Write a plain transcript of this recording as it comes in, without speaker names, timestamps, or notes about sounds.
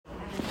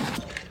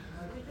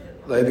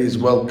Ladies,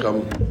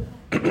 welcome.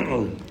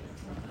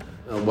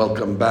 And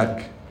welcome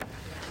back.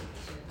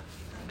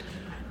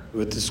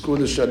 ותזכו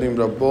לשנים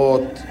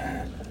רבות,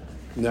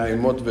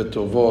 נעימות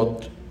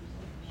וטובות.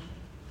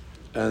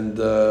 And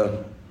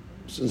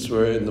since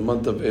we're in the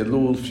month of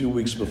Elul, a few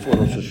weeks before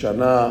Rosh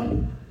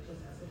Hashanah,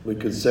 we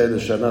could say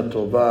L'Shana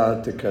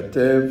Tova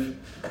Tekatev,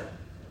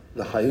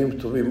 L'Chaim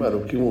Tovim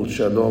Arukim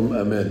U'Shalom,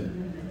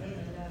 Amen.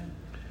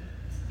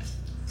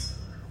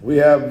 We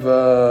have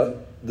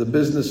the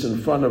business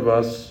in front of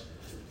us,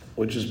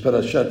 which is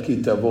Parashat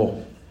Ki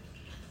Tavo.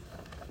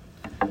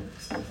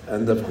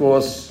 And of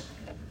course,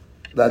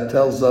 that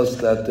tells us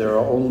that there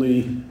are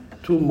only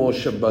 2 more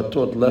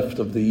Shabbatot left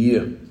of the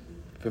year,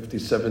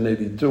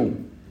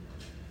 5782.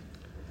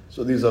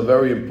 So these are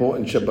very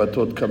important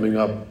Shabbatot coming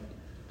up.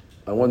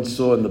 I once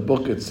saw in the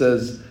book, it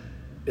says,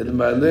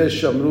 Ilmale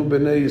Shamru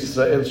B'nei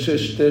Yisrael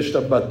Shesh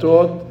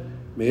Shabbatot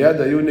Miyad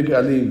Hayu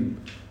Nigalim.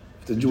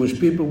 If the Jewish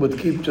people would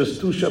keep just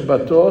 2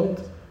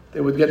 Shabbatot,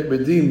 they would get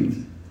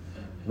redeemed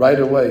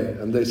right away.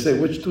 And they say,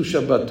 which 2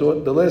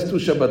 Shabbatot? The last 2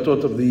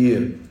 Shabbatot of the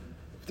year.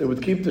 If they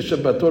would keep the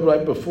Shabbatot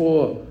right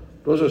before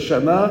Rosh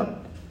Hashanah,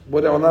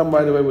 Borei Olam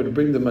right away would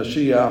bring the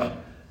Mashiach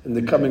in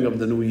the coming of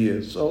the new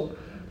year. So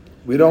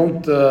we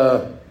don't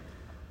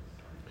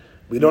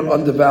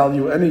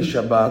undervalue any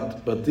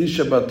Shabbat, but these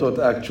Shabbatot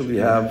actually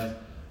have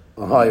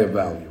a higher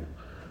value.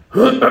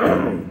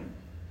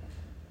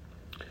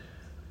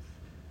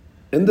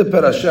 In the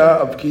parasha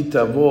of Ki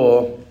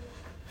Tavo,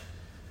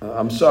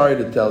 I'm sorry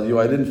to tell you,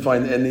 I didn't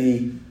find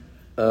any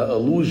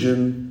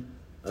allusion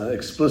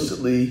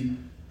explicitly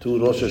to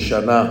Rosh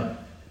Hashanah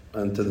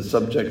and to the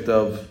subject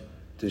of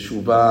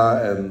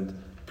Teshuvah and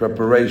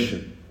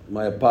preparation.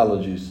 My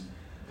apologies.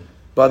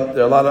 But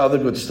there are a lot of other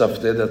good stuff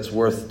there that's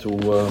worth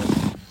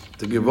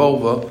to give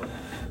over.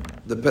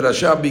 The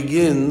parasha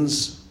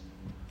begins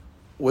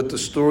with the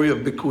story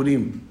of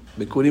Bikurim.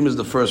 Bikurim is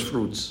the first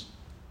fruits.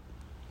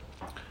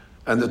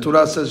 And the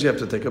Torah says you have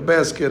to take a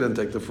basket and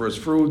take the first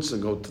fruits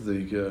and go to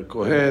the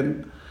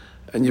Kohen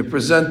and you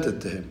present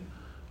it to him.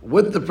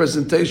 With the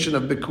presentation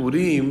of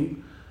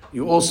Bikurim,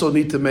 you also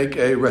need to make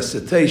a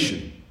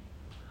recitation.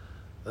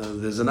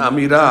 There's an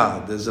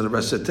Amirah, there's a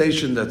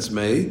recitation that's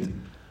made,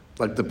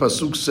 like the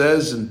Pasuk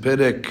says in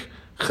Perek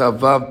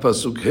Chavav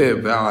Pasuk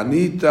He,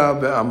 Ve'anita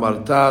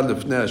ve'amarta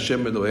lifnei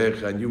Hashem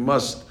Elohecha, and you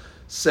must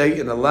say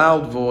in a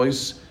loud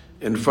voice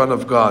in front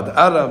of God,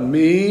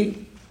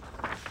 Arami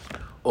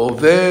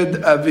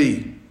Oved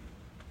Avi.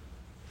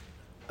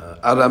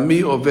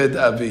 Arami Oved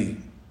Avi.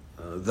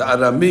 The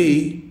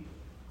Arami,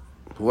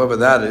 whoever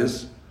that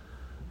is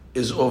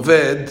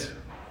Oved,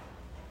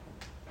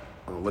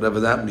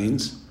 whatever that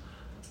means,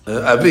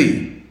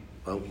 Avi,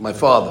 my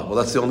father. Well,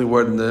 that's the only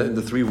word in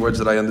the 3 words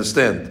that I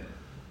understand.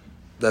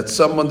 That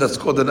someone that's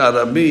called an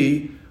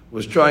Arami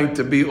was trying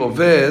to be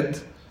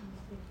Oved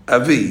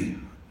Avi,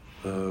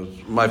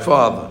 my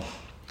father.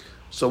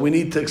 So we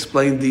need to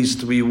explain these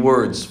 3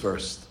 words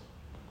first,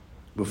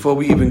 before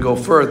we even go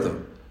further.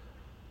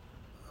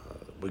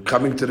 We're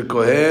coming to the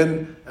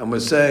Kohen and we're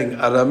saying,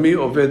 Arami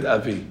Oved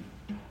Avi.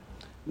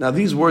 Now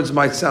these words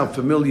might sound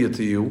familiar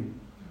to you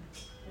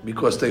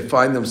because they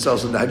find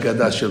themselves in the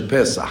Haggadah Shel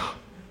Pesach.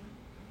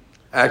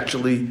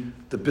 Actually,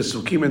 the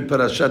Pesukim in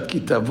Parashat Ki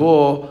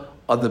Tavo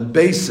are the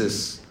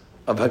basis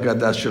of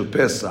Haggadah Shel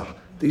Pesach.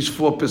 These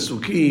 4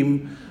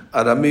 Pesukim,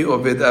 Arami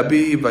Oved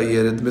Abi,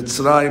 Vayered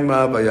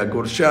Mitzrayma,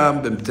 Vayagor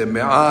Sham, B'mte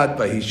Me'ad,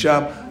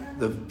 Vahisham.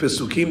 The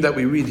Pesukim that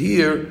we read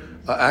here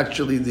are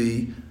actually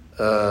the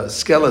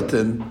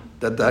skeleton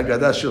that the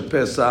Haggadah Shel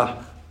Pesach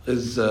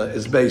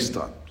is based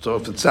on. So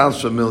if it sounds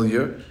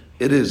familiar,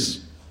 it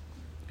is.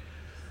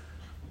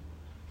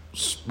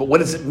 But what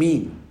does it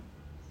mean?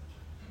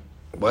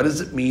 What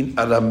does it mean,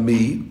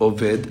 Arami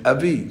Oved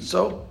Avi?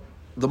 So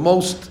the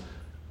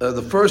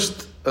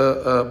first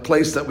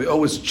place that we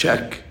always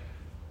check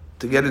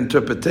to get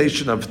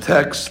interpretation of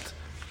text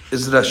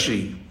is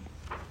Rashi.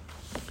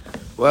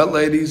 Well,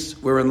 ladies,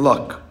 we're in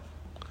luck.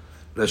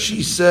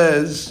 Rashi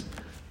says,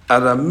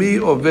 Arami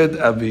Oved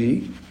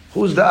Avi.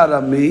 Who's the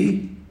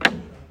Arami?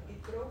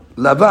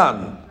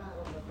 Laban.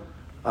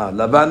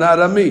 Laban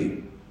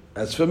Arami.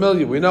 That's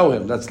familiar. We know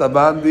him. That's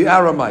Laban the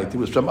Aramite. He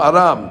was from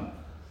Aram.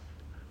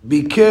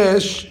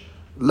 Bikesh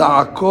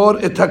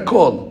la'akor et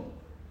hakol.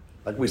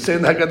 Like we say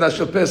in the Haggadah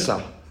Shel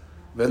Pesach.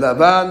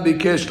 Ve'Laban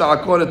bikesh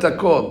la'akor et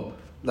hakol.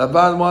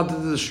 Laban wanted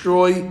to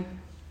destroy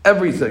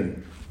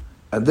everything.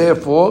 And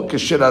therefore,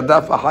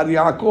 Kesheradaf Ahar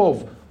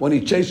Yaakov, when he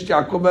chased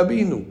Yaakov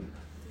Abinu.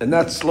 And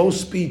that slow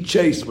speed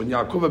chase, when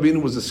Yaakov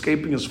Abinu was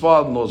escaping his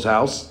father-in-law's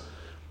house,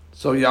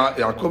 so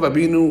Yaakov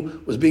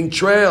Abinu was being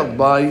trailed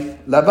by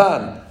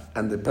Laban.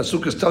 And the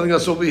Pasuk is telling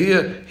us over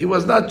here, he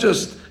was not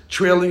just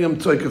trailing him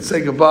so he could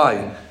say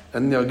goodbye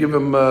and give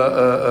him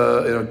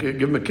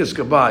a kiss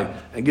goodbye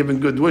and give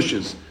him good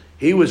wishes.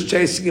 He was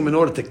chasing him in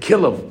order to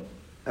kill him.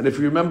 And if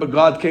you remember,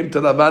 God came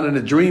to Laban in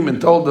a dream and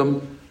told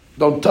him,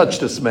 don't touch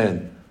this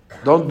man.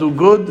 Don't do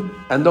good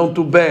and don't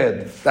do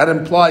bad. That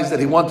implies that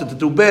he wanted to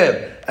do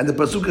bad. And the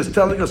Pasuk is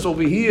telling us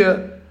over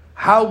here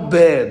How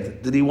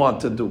bad did he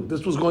want to do?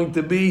 This was going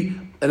to be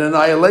an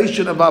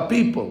annihilation of our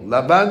people.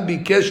 Lavan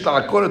bikesh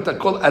la'akor et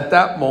hakol at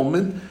that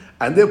moment,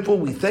 and therefore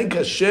we thank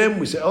Hashem.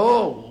 We say,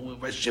 "Oh,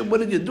 Hashem,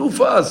 what did you do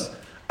for us?"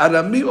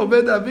 Arami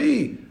Oved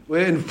Avi.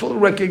 We're in full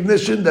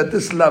recognition that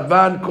this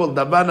Lavan called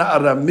Lavan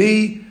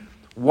Arami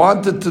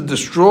wanted to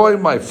destroy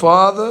my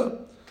father.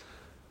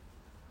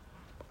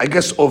 I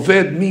guess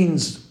Oved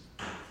means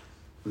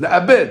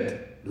la'abed.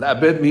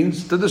 La'abed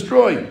means to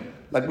destroy.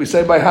 Like we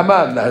say by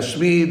Haman,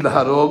 lahashmid,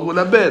 laharog,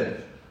 ulabed.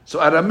 So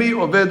Arami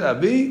Oved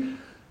Avi,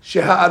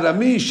 sheha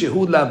Arami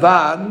shehu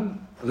Lavan,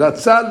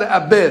 ratza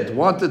le'abed,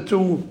 wanted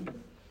to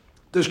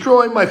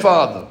destroy my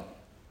father.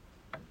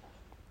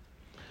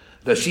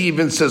 Rashi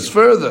even says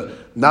further,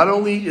 not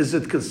only is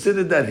it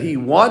considered that he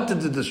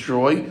wanted to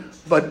destroy,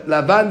 but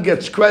Lavan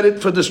gets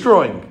credit for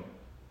destroying.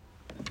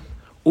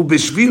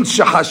 Ubishvil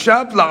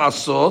shehashav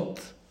la'asot,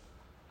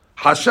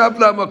 hashav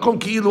la'makom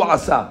ki'ilu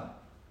asa.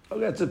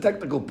 Okay, that's a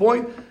technical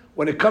point.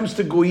 When it comes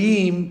to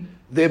goyim,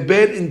 their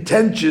bad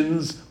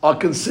intentions are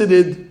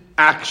considered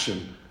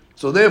action.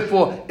 So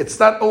therefore, it's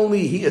not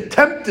only he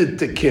attempted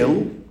to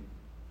kill,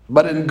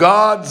 but in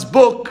God's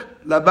book,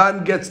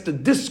 Laban gets the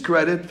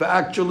discredit for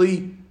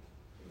actually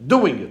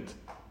doing it.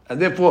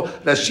 And therefore,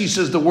 Rashi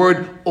says the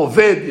word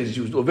Oved is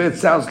used. Oved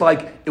sounds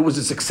like it was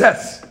a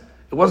success.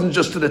 It wasn't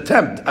just an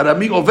attempt.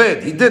 Arami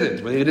Oved, he did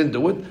it. When he didn't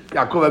do it,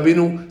 Yaakov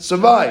Avinu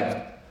survived.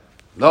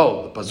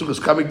 No, the Pasuk is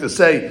coming to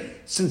say,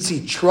 since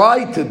he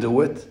tried to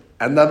do it,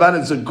 and Laban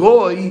is a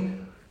goy,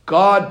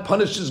 God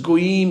punishes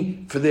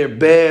goyim for their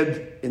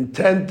bad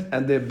intent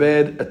and their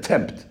bad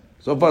attempt.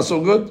 So far,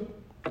 so good?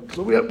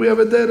 So we have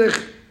a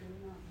derech.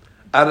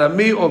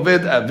 Arami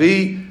Oved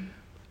Avi.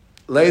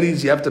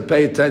 Ladies, you have to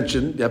pay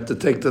attention. You have to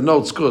take the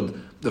notes good.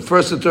 The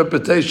first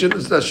interpretation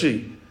is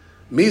Rashi.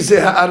 Mize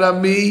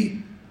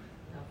ha'arami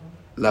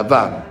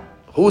Laban.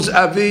 Who's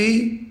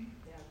Avi?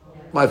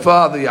 My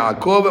father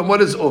Yaakov. And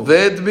what does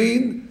Oved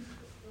mean?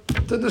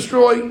 To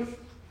destroy.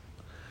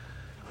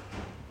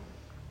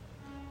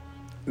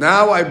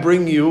 Now I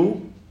bring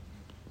you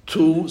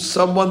to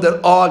someone that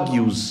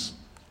argues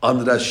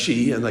on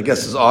Rashi, and I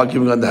guess is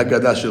arguing on the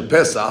Haggadah Shel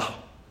Pesach,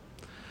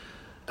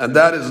 and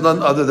that is none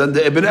other than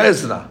the Ibn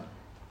Ezra.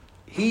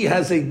 He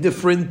has a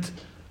different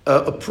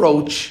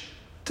approach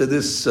to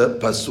this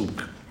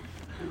pasuk.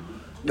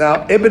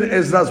 Now, Ibn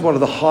Ezra is one of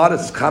the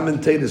hardest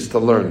commentators to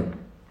learn.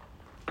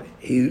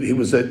 He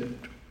was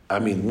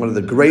one of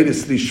the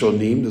greatest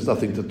Rishonim, there's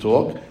nothing to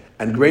talk,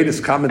 and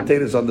greatest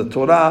commentators on the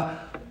Torah,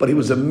 but he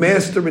was a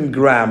master in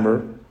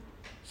grammar,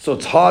 so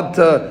it's hard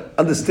to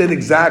understand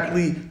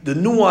exactly the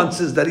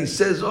nuances that he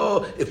says,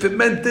 oh, if it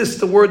meant this,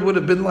 the word would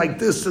have been like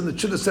this, and it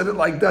should have said it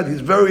like that.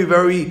 He's very,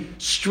 very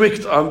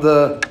strict on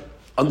the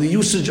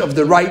usage of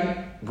the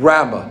right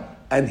grammar.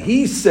 And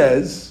he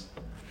says,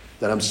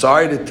 that I'm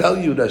sorry to tell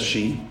you,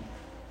 Rashi,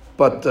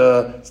 but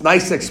it's a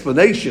nice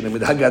explanation. I mean,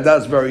 the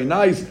Haggadah is very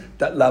nice,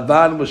 that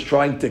Lavan was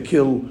trying to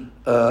kill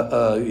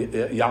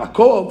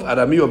Yaakov,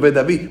 Arami Oved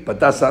Avi, but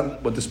that's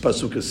not what this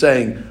pasuk is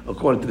saying,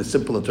 according to the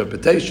simple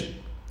interpretation.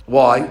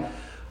 Why?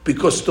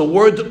 Because the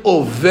word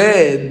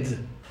Oved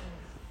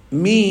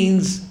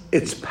means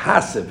it's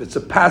passive. It's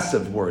a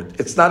passive word.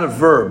 It's not a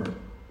verb.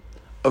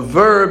 A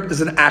verb is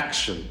an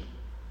action.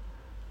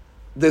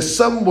 There's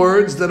some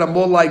words that are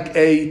more like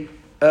an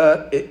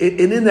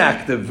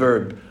inactive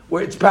verb,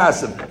 where it's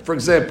passive. For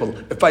example,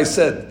 if I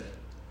said,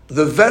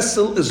 the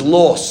vessel is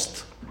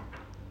lost.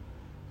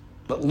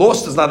 But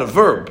lost is not a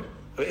verb.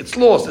 It's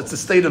lost. It's a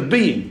state of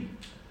being.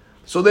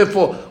 So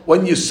therefore,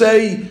 when you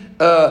say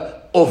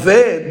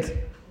Oved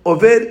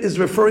is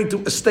referring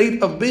to a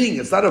state of being.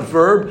 It's not a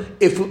verb.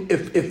 If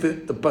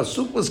the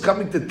pasuk was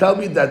coming to tell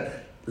me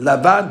that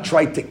Lavan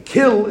tried to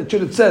kill, it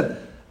should have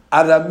said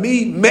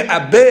Arami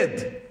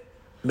me'abed.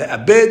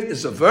 Me'abed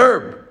is a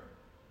verb.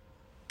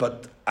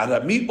 But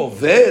Arami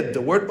Oved,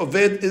 the word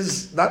Oved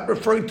is not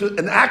referring to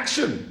an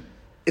action.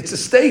 It's a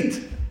state.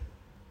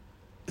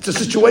 It's a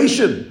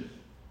situation.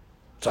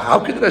 So how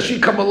can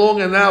Rashi come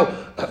along and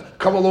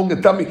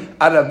tell me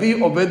Aravi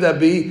Oved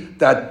Abi,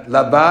 that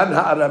Laban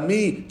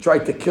ha'arami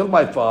tried to kill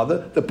my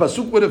father? The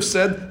pasuk would have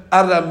said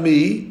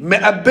Arami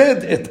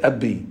me'abed et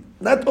Abi,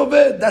 not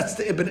Oved. That's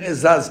the Ibn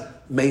Ezra's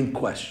main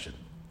question.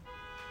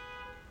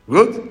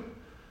 Good?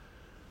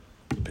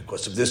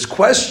 Because of this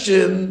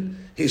question,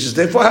 he says,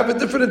 therefore I have a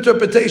different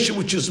interpretation,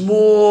 which is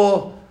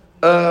more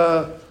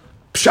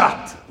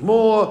pshat,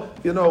 more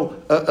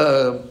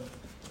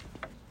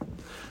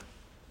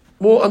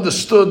more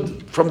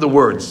understood from the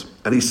words.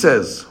 And he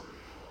says,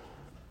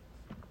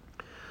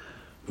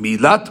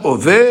 Milat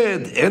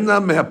Oved ena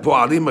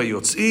mehapo'alim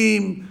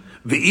hayotzim,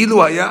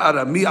 ve'ilu haya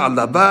arami al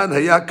Laban,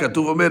 haya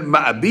katuv omer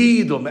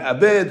ma'abid or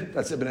me'abed.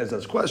 That's Ibn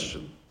Ezra's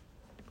question.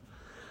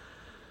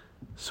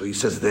 So he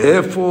says,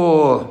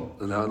 therefore,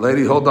 now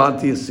ladies, hold on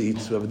to your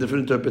seats, we have a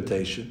different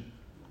interpretation.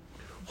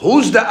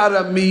 Who's the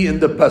Arami in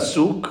the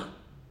pasuk?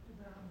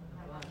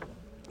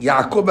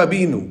 Yaakov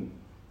Abinu.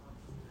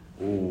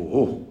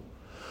 Oh.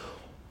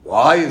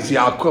 Why is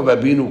Yaakov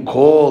Abinu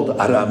called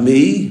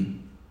Arami?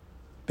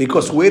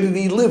 Because where did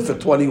he live for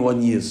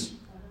 21 years?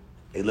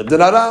 He lived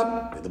in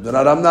Aram. He lived in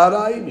Aram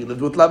Naharaim. He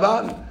lived with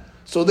Lavan.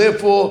 So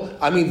therefore,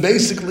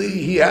 basically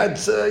he had,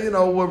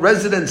 a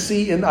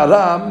residency in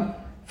Aram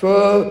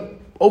for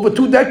over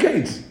 2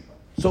 decades.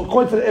 So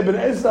according to Ibn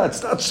Ezra,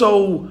 it's not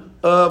so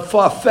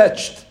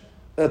far-fetched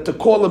to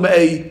call him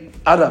a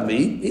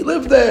Arami. He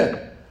lived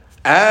there.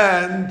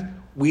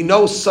 And we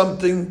know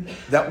something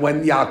that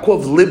when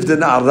Yaakov lived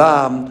in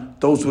Aram,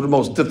 those were the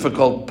most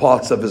difficult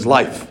parts of his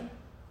life.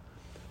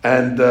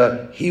 And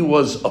he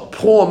was a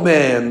poor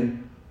man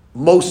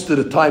most of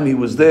the time he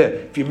was there.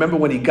 If you remember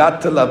when he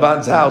got to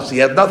Lavan's house, he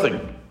had nothing.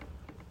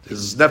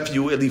 His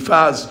nephew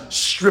Eliphaz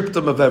stripped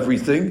him of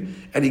everything,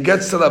 and he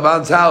gets to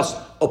Lavan's house,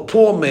 a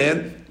poor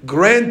man.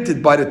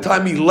 Granted, by the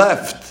time he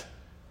left,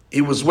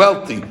 he was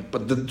wealthy,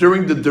 but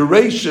during the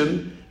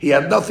duration, he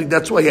had nothing.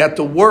 That's why he had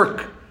to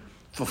work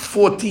for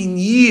 14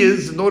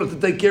 years in order to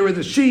take care of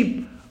the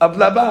sheep of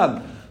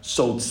Lavan.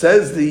 So it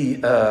says the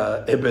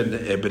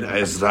Ibn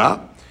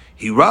Ezra,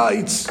 he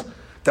writes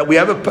that we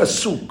have a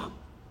pasuk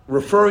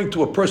referring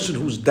to a person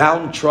who's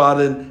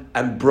downtrodden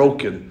and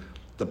broken.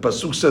 The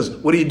pasuk says,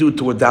 what do you do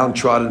to a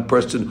downtrodden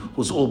person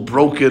who's all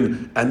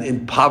broken and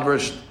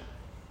impoverished?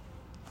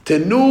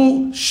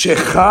 Tenu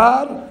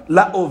shechar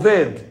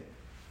la'oved.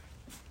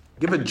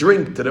 Give a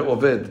drink to the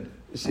oved.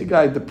 You see a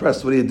guy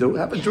depressed, what do you do?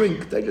 Have a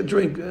drink, take a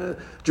drink.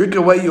 Drink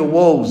away your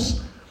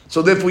woes.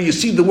 So therefore you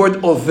see the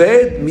word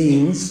oved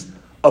means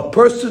a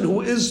person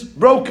who is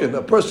broken,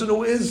 a person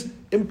who is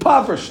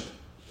impoverished.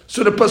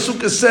 So the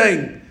pasuk is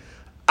saying,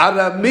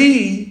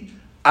 Arami,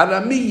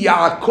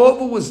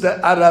 Yaakov was the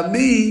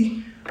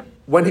Arami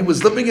when he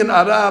was living in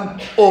Aram,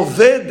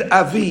 Oved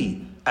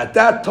Avi. At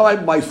that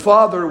time, my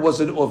father was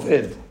an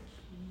Oved.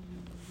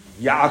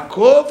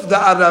 Yaakov the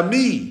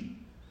Arami,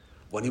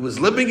 when he was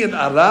living in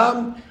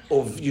Aram,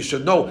 you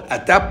should know,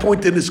 at that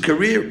point in his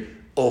career,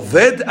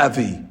 Oved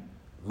Avi,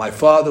 my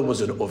father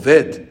was an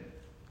Oved.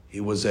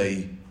 He was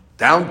a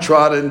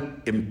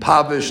downtrodden,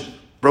 impoverished,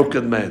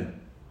 broken man.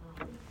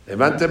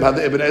 Imagine how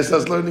the Ibn Ezra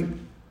is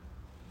learning.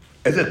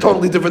 It's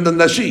totally different than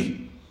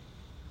Nashi.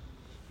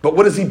 But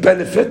what does he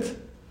benefit?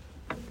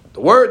 The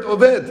word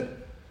Oved.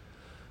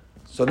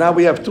 So now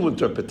we have 2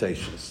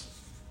 interpretations.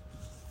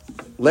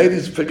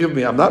 Ladies, forgive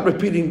me. I'm not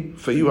repeating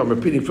for you. I'm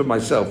repeating for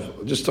myself.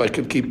 Just so I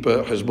can keep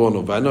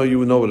Hezbonov. I know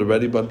you know it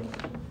already, but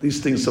these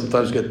things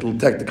sometimes get a little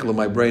technical in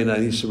my brain. I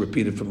need to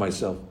repeat it for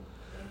myself.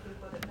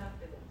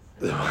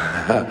 Well,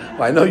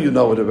 I know you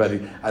know it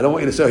already. I don't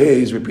want you to say, hey,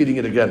 he's repeating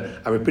it again.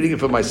 I'm repeating it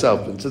for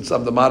myself. And since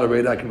I'm the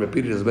moderator, I can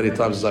repeat it as many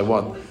times as I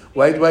want.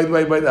 Wait. I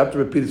have to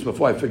repeat this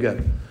before I forget.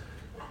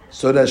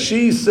 So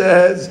Rashi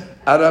says,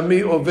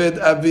 Arami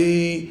Oved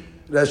Avi.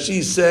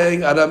 Rashi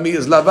saying, Arami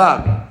is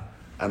Lavan.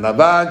 And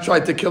Lavan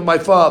tried to kill my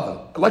father.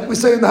 Like we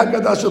say in the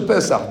Haggadah Shel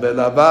Pesach,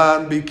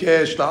 Lavan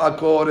bikesh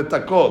ta'akor et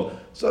hakol.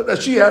 So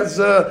Rashi has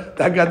the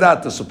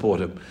Haggadah to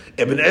support him.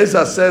 Ibn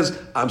Ezra says,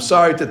 I'm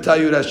sorry to tell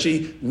you,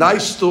 Rashi,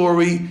 nice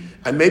story,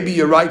 and maybe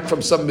you're right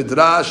from some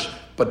midrash,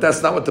 but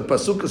that's not what the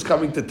pasuk is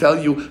coming to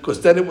tell you,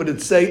 because then it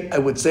would say,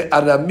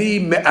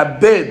 Arami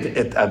me'abed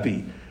et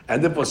Abi.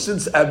 And therefore,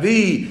 since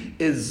Avi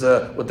is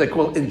what they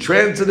call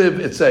intransitive,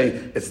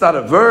 it's not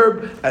a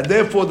verb, and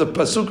therefore the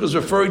pasuk is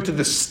referring to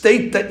the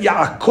state that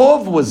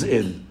Yaakov was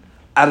in.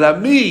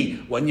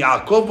 Arami, when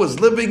Yaakov was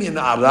living in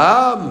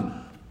Aram,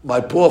 my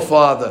poor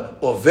father,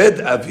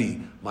 Oved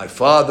Avi, my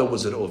father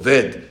was an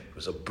Oved. He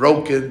was a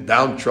broken,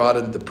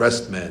 downtrodden,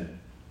 depressed man.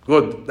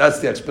 Good, that's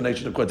the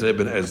explanation according to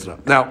Ibn Ezra.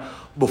 Now,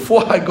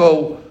 before I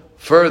go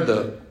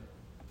further,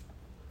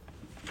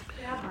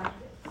 Rabbi,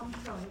 I'm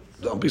sorry.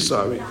 Don't be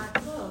sorry.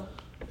 Yaakov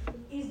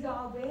is the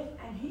Oved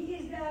and he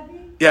is the Avi?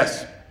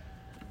 Yes,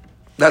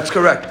 that's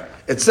correct.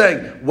 It's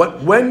saying,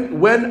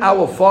 when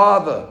our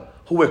father,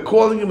 who we're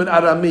calling him an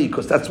Arami,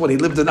 because that's when he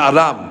lived in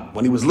Aram,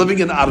 when he was living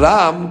in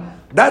Aram,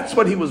 that's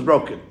when he was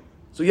broken.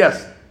 So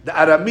yes, the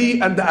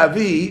Arami and the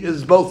Avi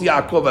is both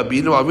Yaakov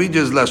Abinu. I'll read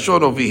his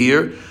Lashon over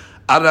here.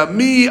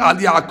 Arami al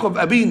Yaakov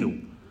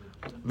Abinu.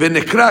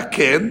 V'nikra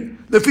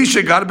ken, lefi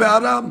shegar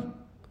be'aram.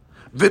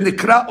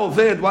 V'nikra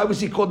Oved. Why was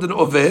he called an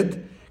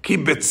Oved? Ki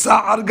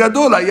betza'ar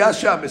gadol haya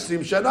sham 20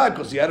 shana,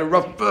 because he had a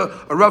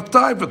rough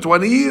time for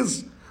 20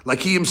 years.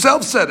 Like he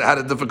himself said, had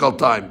a difficult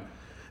time.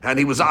 And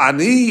he was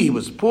ani, he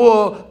was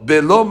poor,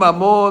 belo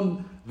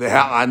mamon,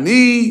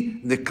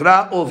 ve'ha'ani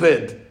nikra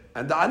Oved.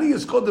 And the ani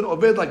is called an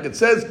Oved, like it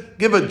says,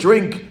 give a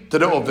drink to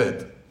the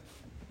Oved.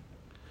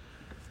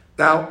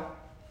 Now,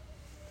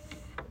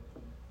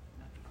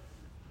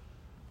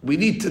 we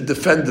need to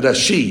defend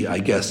Rashi, I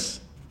guess,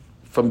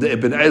 from the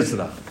Ibn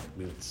Ezra.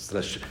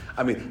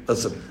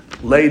 Listen,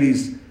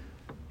 ladies,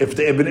 if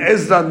the Ibn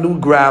Ezra knew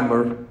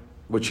grammar,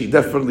 which he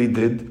definitely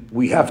did,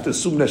 we have to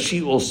assume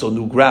Rashi also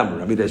knew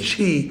grammar.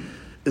 Rashi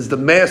is the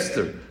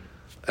master.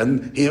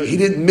 And he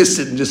didn't miss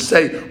it and just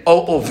say,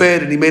 oh,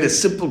 Oved, and he made a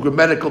simple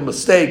grammatical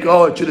mistake.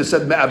 Oh, it should have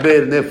said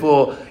Me'abed, and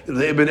therefore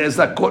the Ibn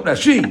Ezra caught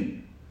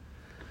Rashi.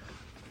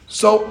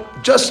 So,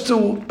 just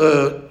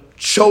to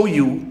show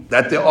you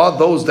that there are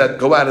those that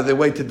go out of their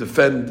way to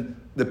defend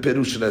the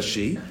Perush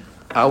Rashi,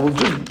 I will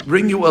just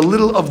bring you a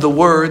little of the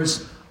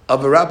words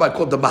of a rabbi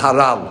called the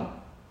Maharal.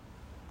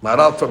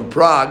 Maharal from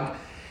Prague,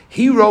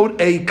 he wrote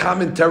a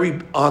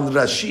commentary on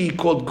Rashi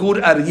called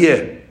Gur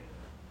Aryeh.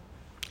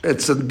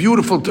 It's a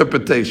beautiful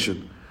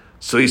interpretation.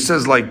 So he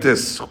says like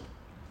this,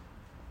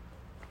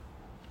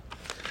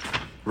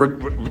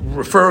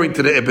 referring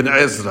to the Ibn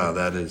Ezra,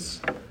 that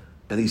is.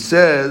 And he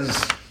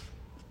says,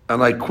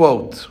 and I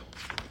quote,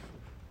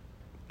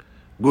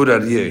 Gur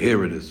Aryeh,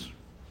 here it is.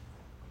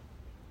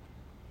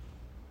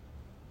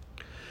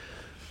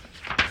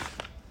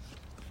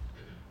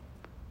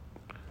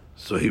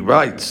 So he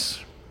writes,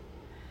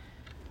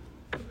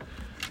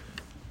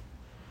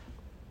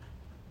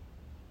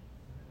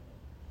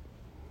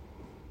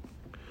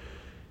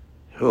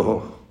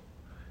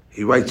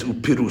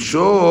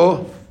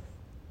 Upirusho.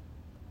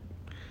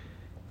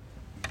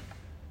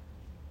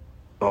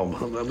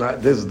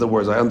 This is the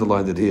words, I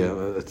underlined it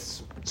here.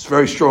 It's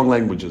very strong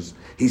languages.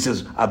 He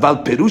says,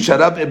 Aval Pirush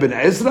Rav Ibn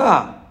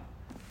Ezra,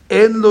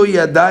 En lo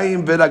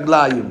yadayim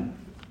veraglayim.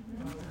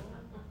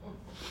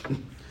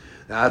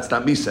 Now, that's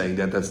not me saying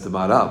that, that's the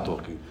Maharal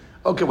talking.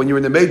 Okay, when you're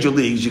in the major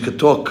leagues, you could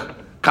talk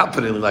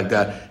confidently like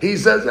that. He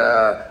says,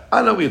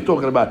 I know what you're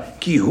talking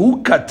about. Ki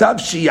hu katav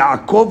shi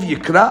Yaakov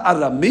yikra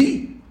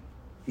Arami.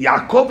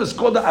 Yaakov is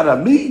called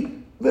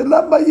Arami.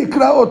 Velama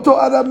yikra oto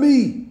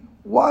Arami.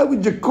 Why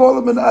would you call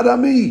him an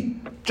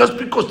Arami? Just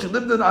because he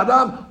lived in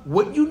Aram?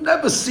 What you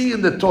never see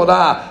in the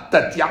Torah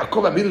that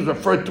Yaakov Avinu is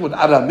referred to an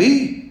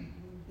Arami.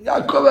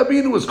 Yaakov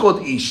Avinu was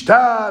called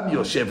Ishtam,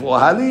 Yosef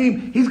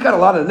Ohalim. He's got a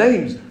lot of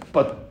names,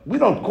 but we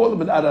don't call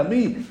him an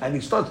Arami, and he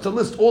starts to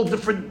list all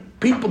different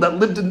people that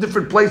lived in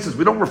different places.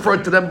 We don't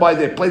refer to them by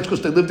their place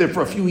because they lived there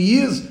for a few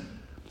years.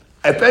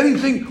 If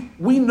anything,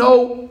 we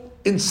know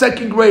in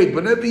second grade,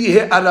 whenever you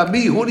hear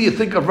Arami, who do you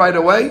think of right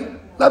away?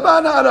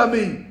 Laban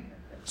Arami.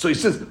 So he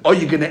says, oh,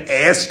 you're going to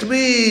ask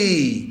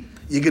me?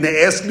 You're going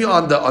to ask me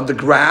on the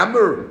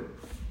grammar?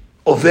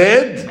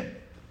 Oved?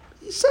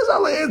 He says,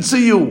 I'll answer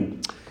you.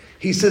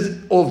 He says,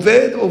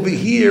 Oved over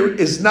here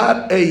is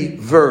not a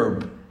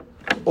verb.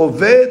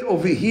 Oved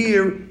over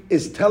here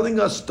is telling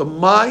us the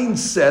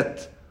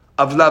mindset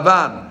of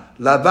Lavan.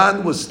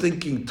 Lavan was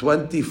thinking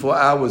 24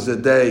 hours a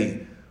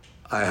day,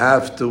 I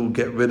have to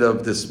get rid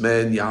of this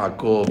man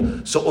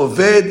Yaakov. So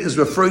Oved is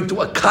referring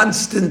to a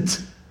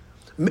constant.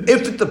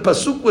 If the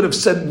pasuk would have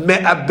said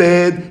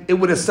me'abed, it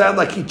would have sounded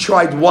like he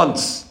tried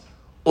once.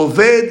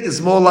 Oved is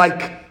more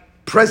like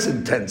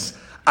present tense.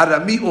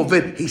 Arami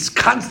Oved, he's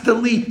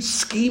constantly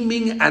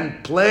scheming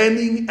and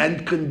planning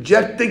and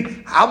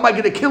conjecturing, how am I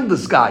going to kill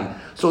this guy?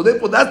 So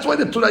therefore, that's why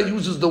the Torah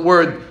uses the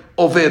word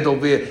Oved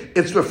over here.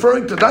 It's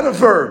referring to not a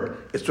verb,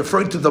 it's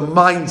referring to the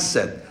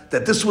mindset,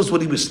 that this was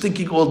what he was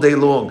thinking all day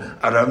long.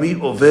 Arami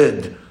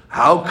Oved,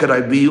 how can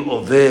I be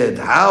Oved?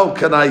 How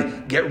can I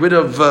get rid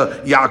of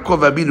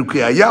Yaakov Avinu? Ki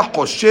haya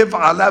choshev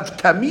alav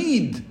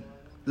tamid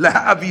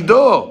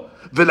la'avido,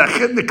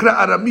 v'lachen nekra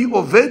Arami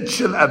Oved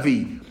shel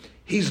avi.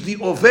 He's the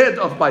Oved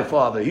of my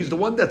father. He's the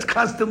one that's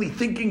constantly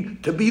thinking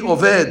to be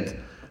Oved.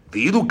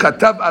 V'ilu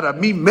katav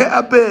Arami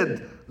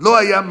me'abed, lo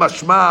haya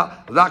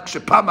mashma rak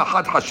shepam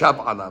achat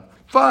hashav alav.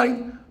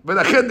 Fine.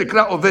 V'lachen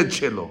nekra Oved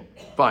shelo.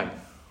 Fine.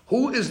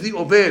 Who is the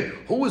Oved?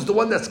 Who is the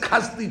one that's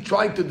constantly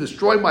trying to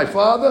destroy my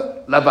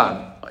father?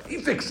 Lavan. He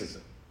fixes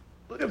it.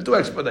 We have two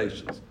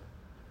explanations.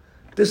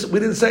 We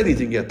didn't say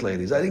anything yet,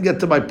 ladies. I didn't get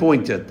to my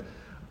point yet.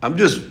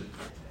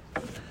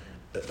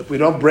 If we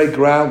don't break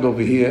ground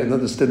over here and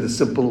understand the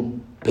simple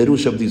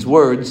perush of these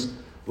words,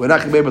 we're not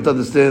going to be able to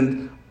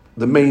understand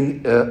the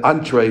main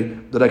entree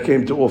that I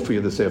came to offer you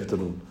this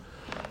afternoon.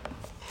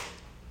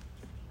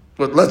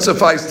 But let's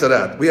suffice to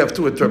that. We have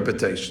two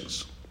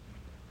interpretations.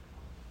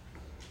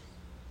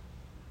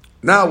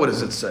 Now what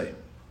does it say?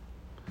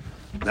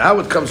 Now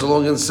it comes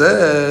along and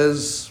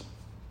says,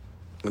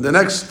 in the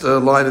next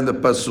line in the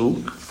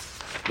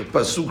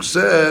pasuk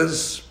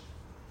says,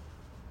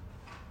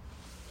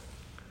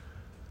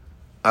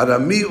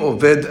 Arami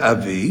Oved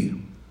Avi.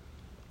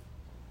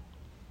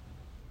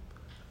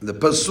 The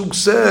pasuk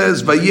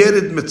says,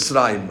 Vayered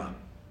Mitzrayim.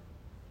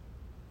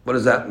 What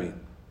does that mean?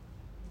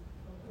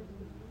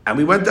 And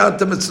we went down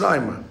to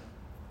Mitzrayim.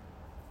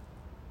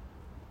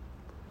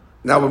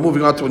 Now we're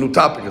moving on to a new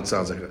topic, it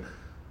sounds like.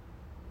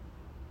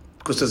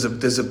 Because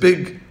there's a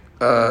big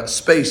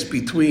space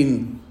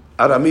between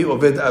Arami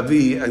Oved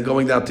Avi and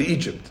going down to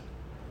Egypt.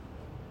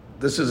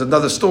 This is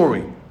another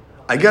story.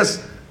 I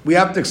guess we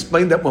have to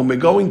explain that when we're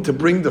going to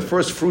bring the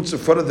first fruits in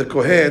front of the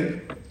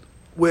Kohen,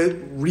 we're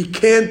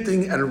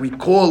recanting and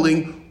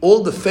recalling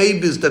all the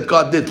favors that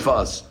God did for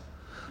us.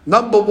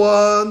 Number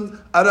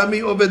one,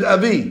 Arami Oved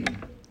Avi.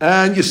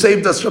 And you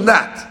saved us from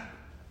that.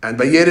 And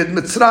Vayered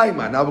Mitzrayim.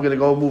 Now we're going to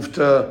go move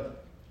to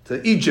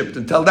Egypt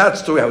and tell that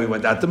story, how we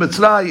went out to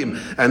Mitzrayim.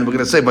 And we're going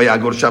to say,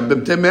 Vayagor Sham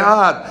B'mtei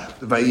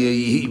Me'at.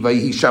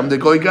 Vayihi Sham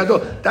Degoy Gadol.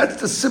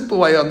 That's the simple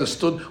way I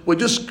understood. We're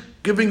just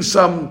giving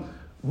some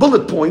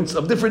bullet points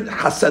of different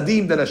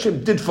hasadim that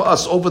Hashem did for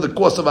us over the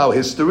course of our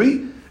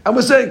history. And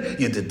we're saying,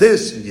 you did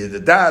this, and you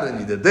did that, and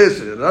you did this,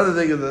 and another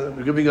thing. And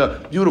we're giving a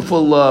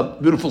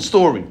beautiful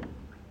story.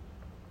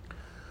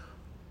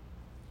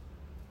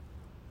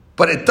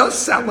 But it does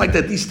sound like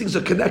that these things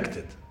are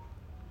connected.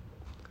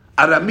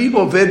 Arami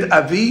Oved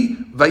Avi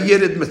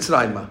Vayered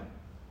Mitzrayma.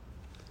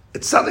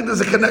 It sounds like there's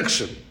a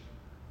connection.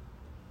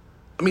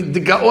 I mean,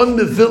 the Gaon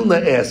of Vilna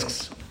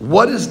asks,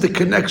 what is the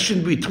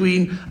connection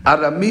between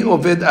Arami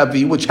Oved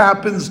Avi, which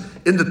happens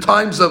in the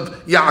times of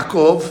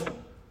Yaakov,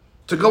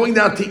 to going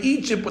down to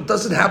Egypt, but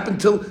doesn't happen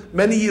till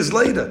many years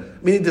later?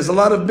 Meaning there's a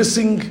lot of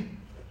missing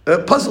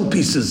puzzle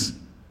pieces.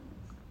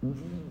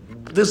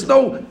 There's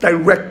no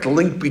direct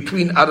link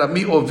between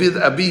Arami Oved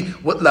Avi,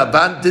 what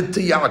Lavan did to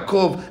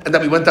Yaakov, and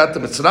then we went out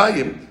to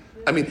Mitzrayim.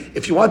 I mean,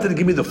 if you wanted to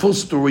give me the full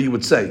story, you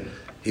would say,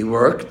 he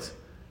worked,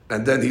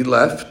 and then he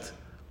left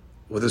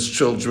with his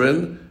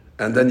children,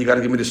 and then you got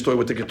to give me the story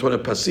with the Ketona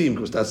Pasim,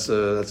 because that's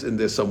in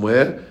there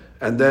somewhere.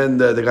 And then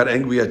they got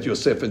angry at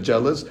Yosef and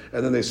jealous,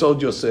 and then they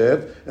sold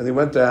Yosef, and he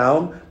went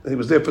down, and he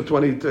was there for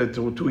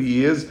 22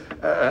 years,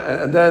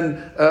 and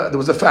then there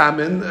was a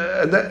famine,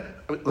 and then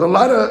a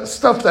lot of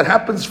stuff that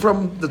happens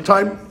from the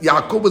time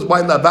Yaakov was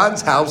by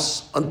Laban's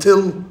house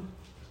until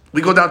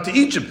we go down to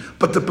Egypt.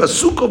 But the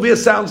pasuk over here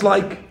sounds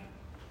like,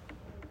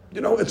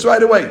 it's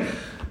right away.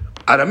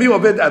 Arami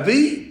Oved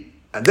Avi,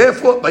 and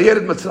therefore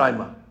Vayered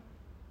Mitzrayma.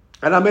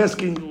 And I'm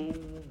asking,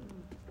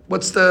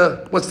 what's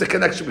the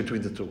connection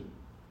between the two?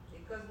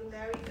 Because he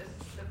married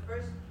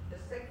the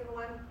second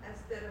one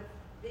instead of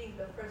being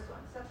the first one.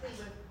 Something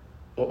with.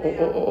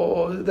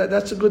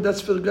 That's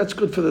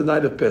good for the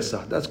night of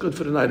Pesach. That's good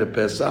for the night of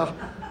Pesach.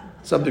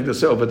 Something to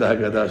say over the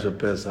Haggadah of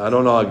Pesach. I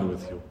don't argue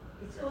with you.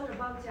 It's all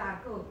about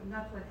Yaakov,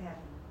 not what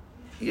happened.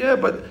 Yeah,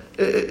 but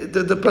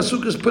the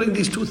pasuk is putting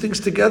these two things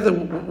together,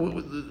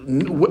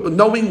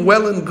 knowing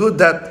well and good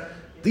that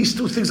these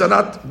two things are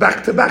not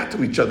back to back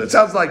to each other. It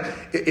sounds like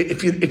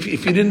if you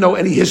didn't know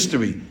any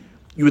history,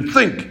 you would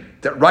think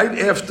that right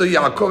after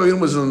Yaakov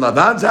was in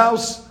Laban's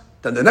house,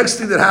 then the next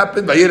thing that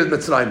happened, Vayered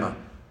Mitzrayma.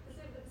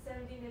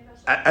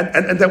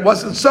 And that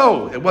wasn't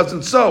so. It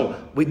wasn't so.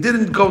 We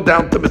didn't go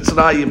down to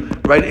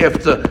Mitzrayim right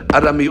after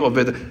Arami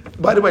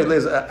Oved. By the way,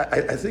 Liz,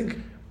 I think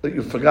that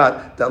you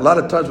forgot that a lot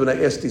of times when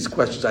I ask these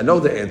questions, I know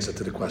the answer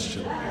to the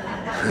question.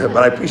 But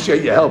I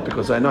appreciate your help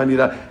because I know I need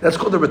that's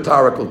called a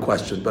rhetorical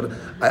question. But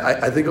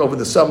I think over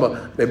the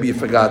summer, maybe you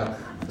forgot.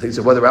 He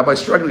said, well, the rabbi's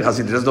struggling. He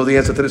doesn't know the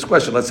answer to this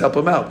question. Let's help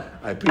him out.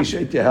 I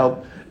appreciate your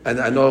help. And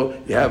I know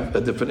you have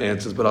different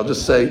answers. But I'll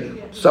just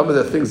say some of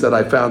the things that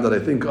I found that I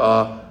think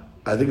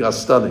are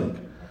stunning.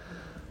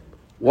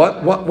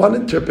 One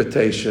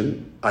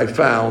interpretation I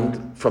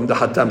found from the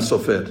Hatam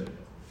Sofer,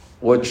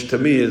 which to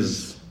me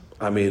is,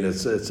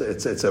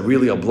 it's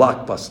really a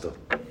blockbuster.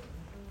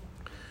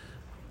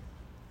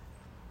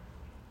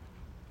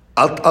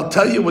 I'll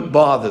tell you what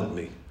bothered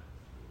me.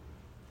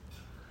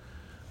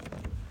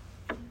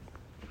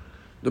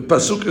 The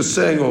pasuk is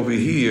saying over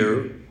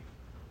here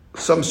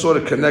some sort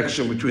of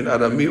connection between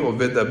Arami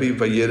Oved Avi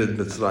Vayered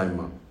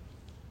Mitzrayma,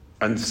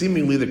 and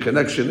seemingly the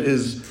connection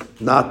is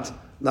not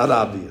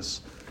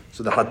obvious.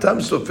 So the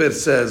Hatam Sofer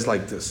says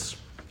like this.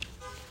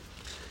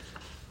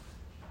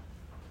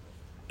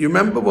 You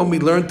remember when we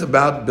learned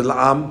about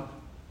Bil'am?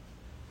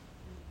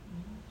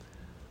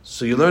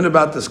 So you learn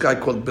about this guy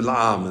called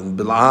Bil'am, and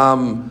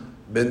Bil'am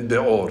ben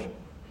Be'or.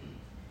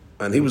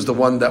 And he was the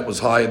one that was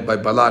hired by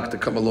Balak to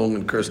come along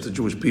and curse the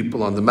Jewish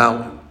people on the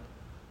mountain.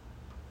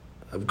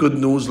 I have good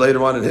news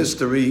later on in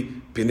history.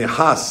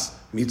 Pinehas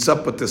meets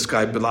up with this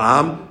guy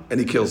Bil'am and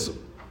he kills him.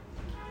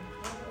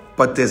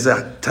 But there's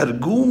a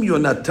Targum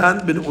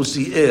Yonatan ben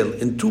Uziel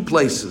in two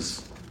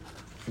places.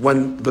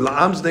 When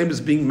Bil'am's name is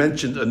being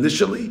mentioned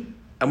initially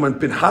and when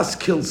Pinehas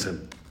kills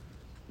him.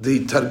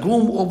 The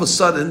Targum all of a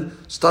sudden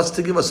starts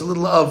to give us a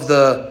little of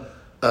the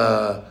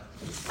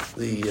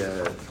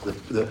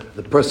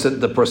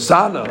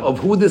persona of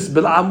who this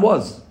Bil'am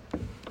was.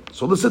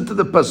 So listen to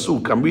the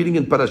pasuk. I'm reading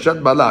in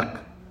Parashat Balak.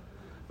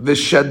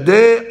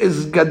 V'shadeh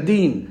is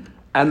Gadin,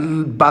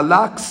 and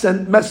Balak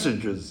sent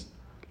messengers.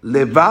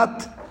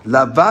 Levat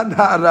Lavan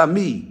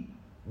ha'arami,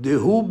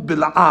 dehu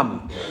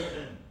Bil'am.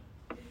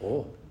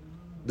 Oh,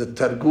 the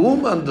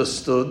Targum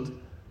understood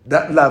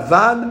that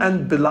Lavan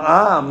and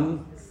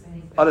Bil'am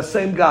are the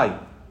same guy.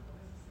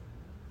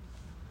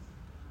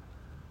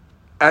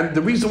 And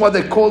the reason why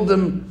they called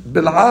him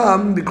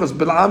Bil'am, because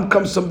Bil'am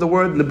comes from the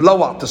word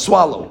libloa, to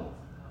swallow.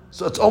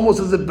 So it's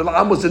almost as if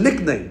Bil'am was a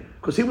nickname,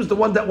 because he was the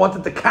one that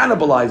wanted to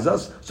cannibalize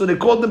us. So they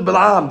called him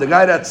Bil'am, the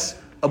guy that's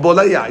a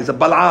boleya. He's a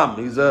Bal'am.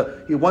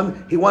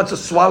 He wants to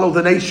swallow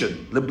the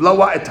nation.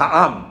 Libloa et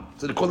ha'am.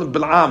 So they called him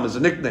Bil'am as a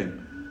nickname.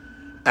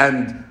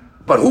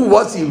 But who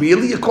was he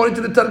really, according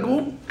to the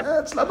Targum?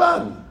 It's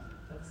Laban.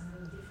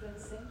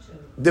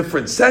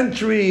 Different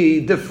century,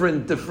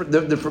 different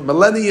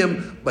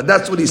millennium, but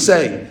that's what he's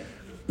saying.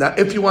 Now,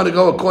 if you want to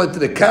go according to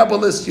the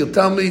Kabbalists, you'll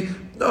tell me,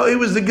 no, he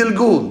was the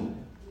Gilgul.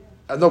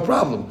 No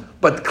problem.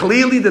 But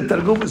clearly the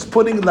Targum is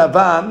putting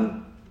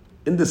Lavan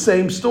in the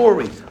same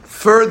story.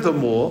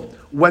 Furthermore,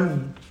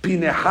 when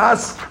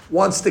Pinehas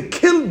wants to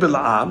kill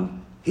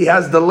Bil'am, he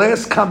has the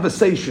last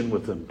conversation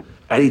with him.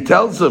 And he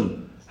tells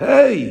him,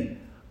 hey,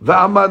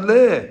 va'amar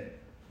leh,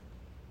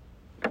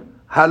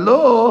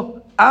 hello,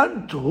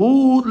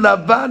 Antu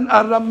Lavan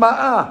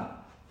Arama'ah.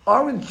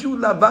 Aren't you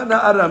Lavan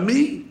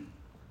Arami?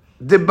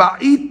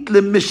 Deba'it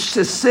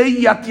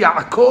lemishsesei yat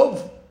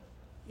Yaakov.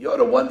 You're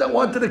the one that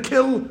wanted to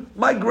kill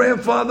my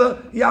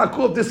grandfather,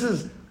 Yaakov. This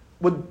is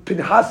what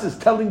Pinchas is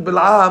telling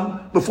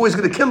Balaam before he's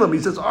going to kill him. He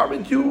says,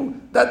 aren't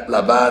you that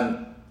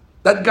Laban,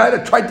 that guy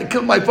that tried to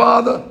kill my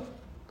father?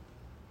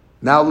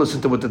 Now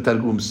listen to what the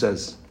Targum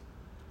says.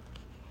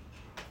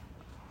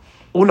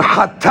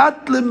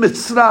 Unhatat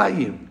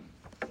leMitzrayim.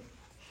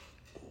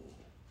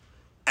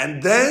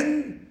 And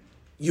then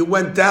you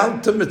went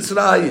down to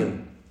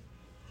Mitzrayim.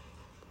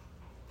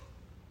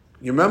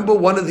 You remember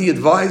one of the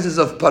advisors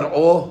of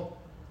Paro?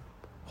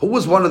 Who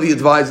was one of the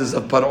advisors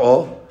of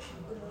Paro?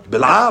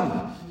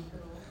 Balaam.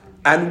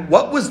 And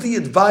what was the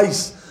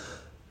advice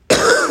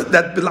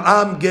that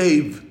Balaam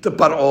gave to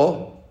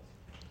Paro?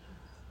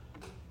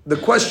 The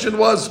question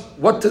was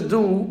what to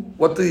do,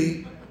 what this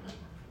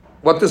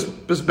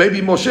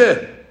baby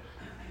Moshe.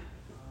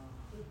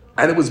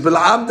 And it was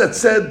Balaam that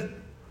said,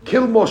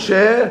 kill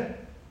Moshe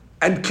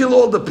and kill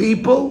all the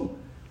people.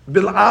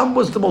 Balaam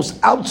was the most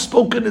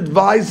outspoken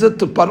advisor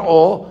to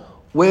Paro,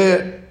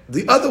 where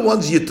the other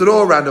ones,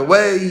 Yitro ran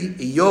away,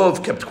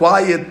 Eov kept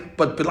quiet,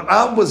 but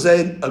Balaam was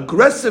an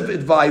aggressive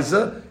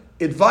advisor,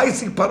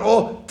 advising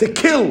Paro to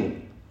kill.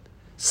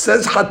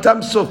 Says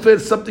Hatam Sofer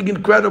something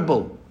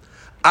incredible.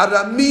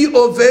 Arami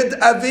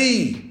Oved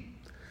Avi.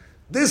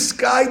 This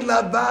guy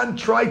Laban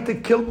tried to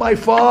kill my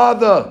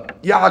father,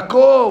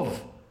 Yaakov,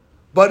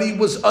 but he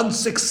was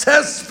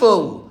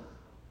unsuccessful.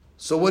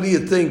 So what do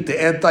you think? The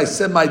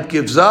anti-Semite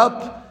gives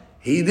up?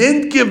 He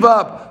didn't give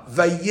up.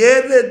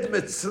 Vayered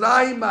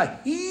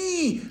Mitzrayim.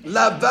 He,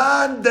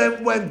 Laban,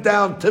 then went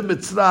down to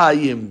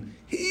Mitzrayim.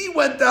 He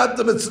went down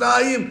to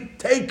Mitzrayim,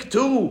 take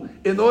two,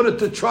 in order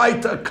to try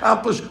to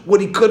accomplish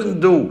what he couldn't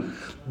do.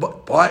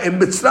 But in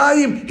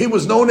Mitzrayim, he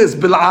was known as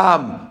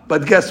Balaam.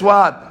 But guess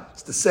what?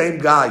 It's the same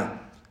guy.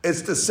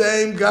 It's the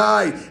same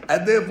guy.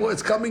 And therefore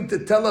it's coming to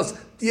tell us,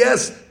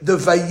 yes, the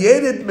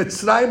Vayered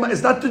Mitzrayim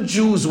is not the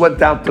Jews went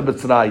down to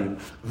Mitzrayim.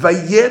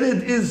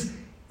 Vayered is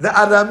the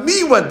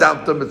Arami went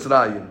down to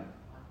Mitzrayim.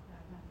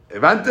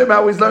 Evantem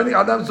how he's learning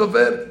Adam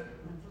Sofer?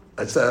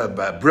 It's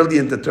a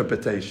brilliant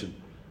interpretation.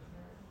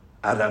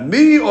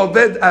 Arami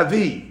Oved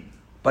Avi.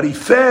 But he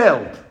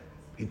failed.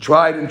 He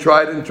tried and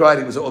tried and tried.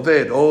 He was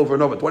Oved over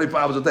and over, 24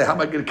 hours a day. How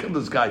am I going to kill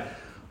this guy?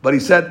 But he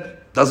said,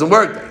 doesn't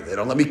work. They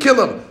don't let me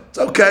kill him. It's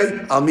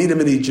okay. I'll meet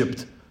him in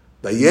Egypt.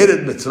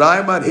 Vayered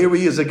Mitzrayim, and here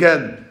he is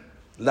again.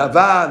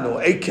 Lavan,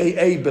 or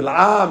AKA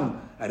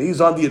Balaam, and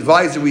he's on the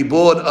advisory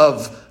board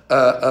of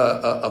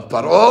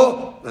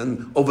Paro,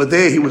 and over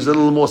there he was a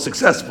little more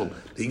successful.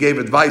 He gave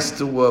advice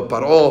to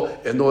Paro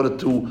in order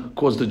to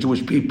cause the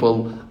Jewish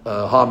people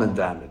harm and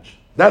damage.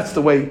 That's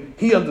the way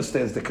he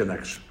understands the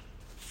connection.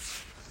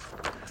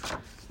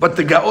 But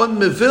the Gaon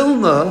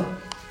Mevilna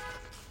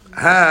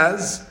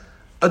has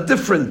a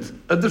different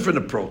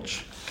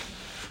approach.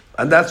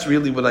 And that's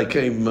really what I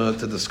came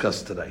to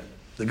discuss today.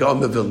 The Gaon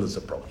Mevilna's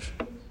approach.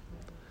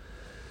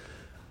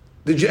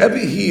 Did you ever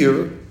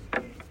hear,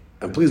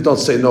 and please don't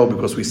say no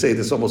because we say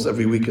this almost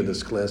every week in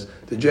this class,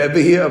 did you ever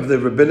hear of the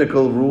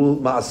rabbinical rule,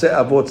 Ma'aseh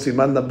Avot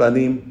Siman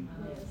Banim?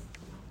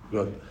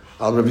 Good.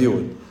 I'll review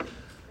it.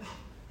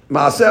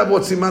 Ma'aseh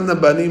Avot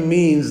Siman Banim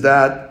means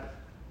that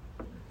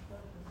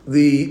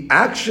the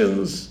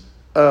actions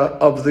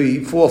of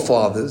the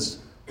forefathers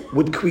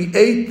would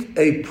create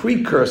a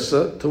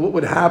precursor to what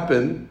would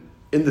happen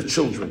in the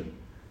children.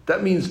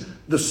 That means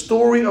the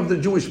story of the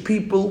Jewish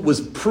people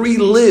was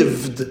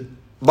pre-lived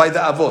by the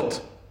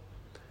Avot.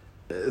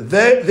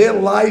 Their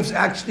lives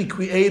actually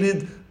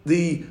created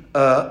the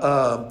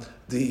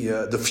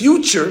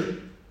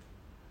future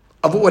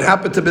of what would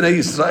happen to Bnei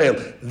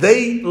Yisrael.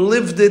 They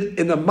lived it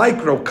in a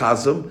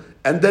microcosm,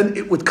 and then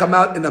it would come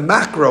out in a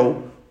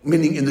macro,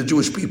 meaning in the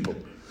Jewish people.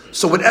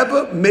 So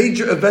whatever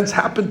major events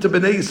happen to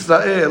Bnei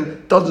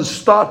Yisrael doesn't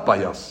start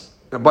by us.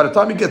 And by the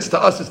time it gets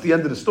to us, it's the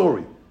end of the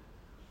story.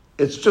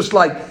 It's just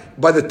like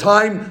by the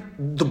time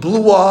the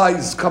blue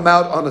eyes come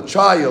out on a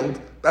child,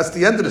 that's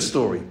the end of the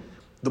story.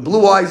 The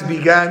blue eyes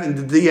began in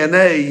the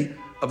DNA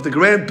of the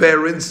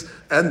grandparents,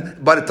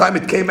 and by the time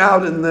it came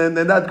out in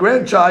that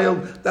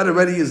grandchild, that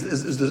already is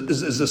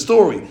the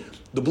story.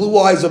 The blue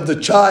eyes of the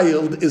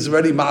child is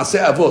already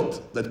Ma'aseh Avot,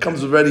 that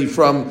comes already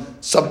from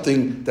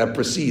something that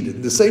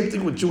preceded. The same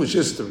thing with Jewish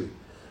history.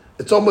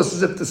 It's almost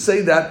as if to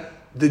say that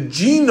the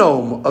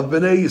genome of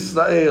Bnei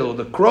Yisrael,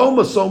 the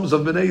chromosomes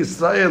of Bnei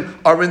Yisrael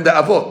are in the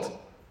Avot.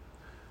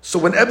 So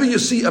whenever you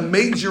see a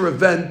major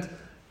event,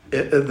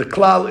 the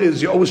klal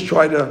is you always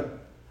try to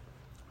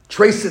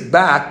trace it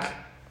back.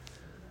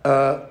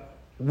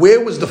 Where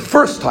was the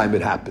first time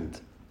it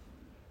happened?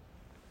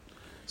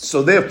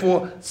 So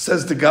therefore,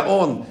 says the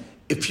Gaon,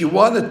 if you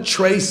want to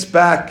trace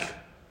back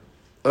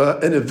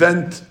an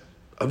event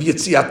of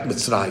Yetziat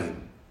Mitzrayim,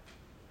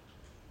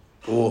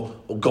 or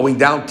going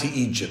down to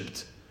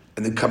Egypt,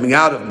 and then coming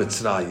out of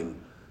Mitzrayim,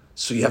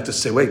 so you have to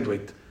say,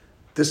 wait,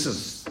 this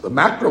is a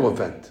macro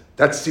event.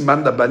 That's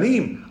Siman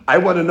Banim. I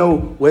want to know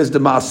where's the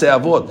Maaseh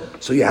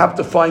Avot. So you have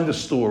to find a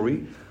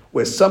story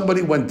where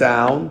somebody went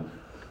down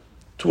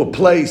to a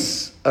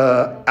place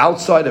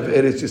outside of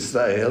Eretz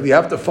Yisrael, you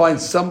have to find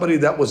somebody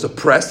that was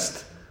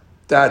oppressed,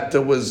 that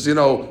was,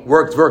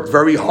 worked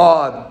very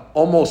hard,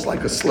 almost like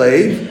a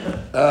slave,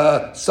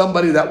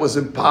 somebody that was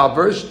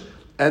impoverished,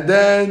 and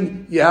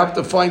then you have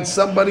to find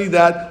somebody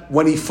that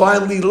when he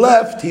finally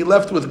left, he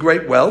left with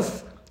great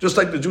wealth, just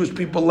like the Jewish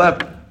people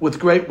left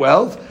with great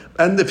wealth.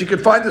 And if you can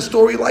find a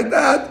story like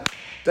that,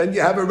 then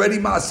you have already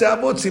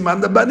Maaseh Avot,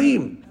 Siman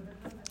Banim.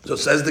 So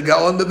says the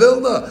Gaon de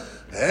Vilna,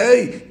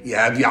 hey, you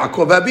have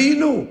Yaakov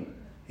Abinu.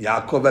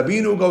 Yaakov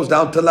Abinu goes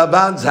down to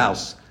Laban's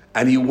house,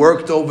 and he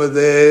worked over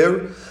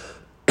there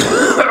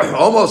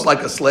almost like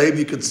a slave,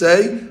 you could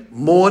say,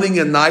 morning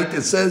and night.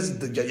 It says,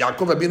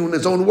 Yaakov Abinu in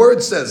his own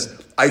words says,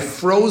 I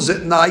froze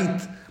at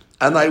night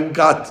and I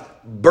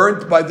got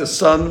burnt by the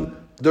sun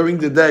during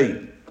the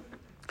day.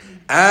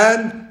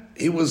 And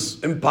he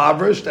was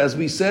impoverished, as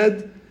we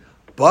said,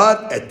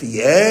 but at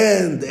the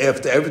end,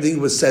 after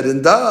everything was said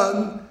and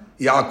done,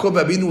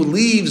 Yaakov Abinu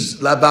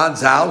leaves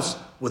Laban's house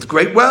with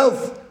great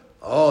wealth.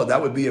 Oh,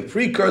 that would be a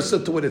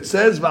precursor to what it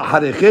says,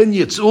 V'acharechen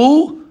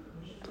yitz'u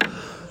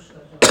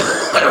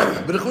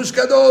b'rechush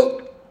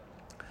gadol.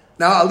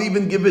 Now I'll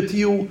even give it to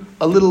you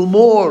a little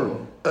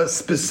more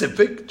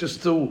specific,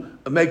 just to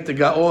make the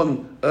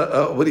Gaon,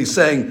 what he's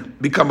saying,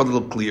 become a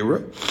little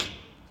clearer.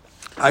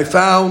 I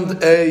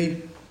found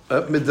a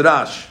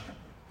midrash.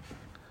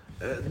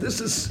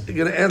 This is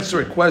going to answer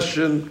a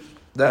question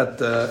that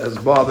has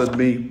bothered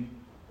me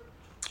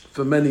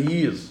for many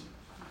years.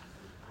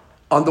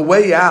 On the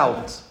way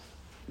out,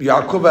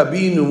 Yaakov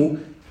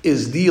Abinu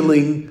is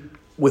dealing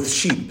with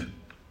sheep,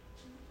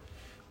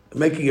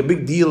 making a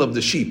big deal of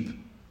the sheep.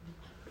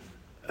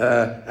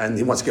 And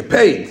he wants to get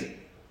paid.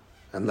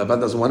 And Laban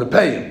doesn't want to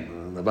pay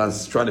him.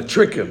 Laban's trying to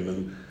trick him.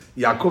 And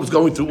Yaakov's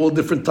going through all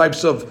different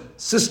types of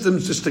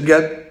systems just to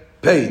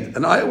get paid.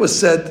 And I always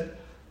said,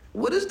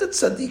 what does the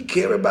tzaddik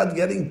care about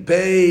getting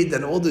paid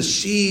and all the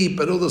sheep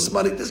and all this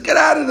money? Just get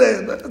out of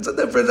there. That's a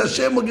difference.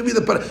 Hashem will give you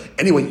the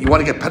anyway, you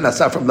want to get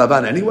parnasah from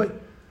Laban anyway?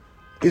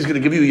 He's going to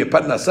give you your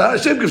parnasah.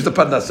 Hashem gives the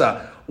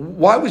parnasah.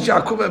 Why was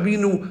Yaakov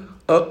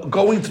Abinu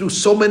going through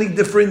so many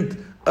different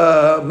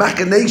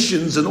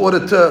machinations in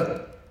order to...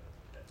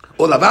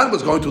 Or Laban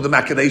was going through the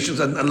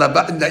machinations, and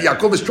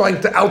Yaakov is trying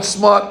to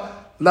outsmart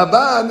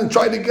Laban and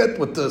trying to get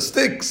with the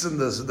sticks and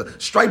the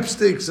striped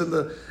sticks and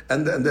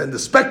the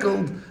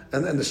speckled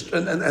and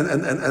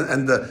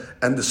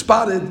the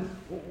spotted,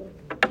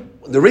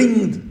 the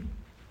ringed.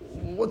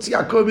 What's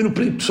Yaakov Abinu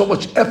putting so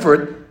much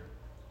effort?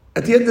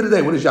 At the end of the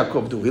day, what does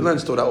Yaakov do? He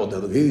learns Torah all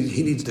day.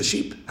 He needs the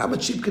sheep. How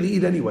much sheep can he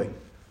eat anyway?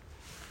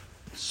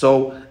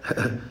 So,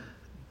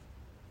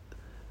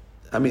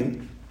 I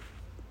mean,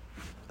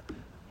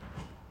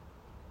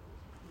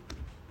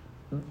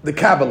 the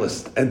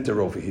Kabbalists enter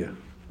over here.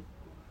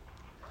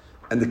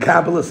 And the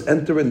Kabbalists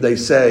enter and they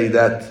say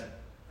that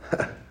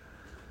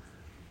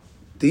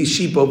these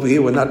sheep over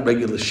here were not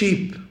regular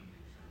sheep.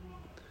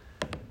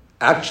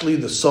 Actually,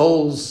 the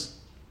souls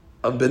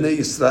of Bnei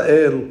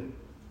Israel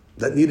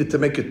that needed to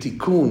make a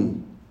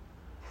tikkun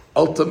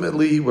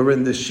ultimately were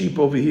in the sheep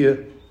over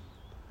here.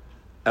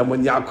 And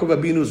when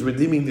Yaakov Abinu is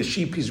redeeming the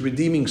sheep, he's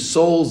redeeming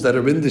souls that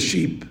are in the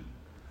sheep.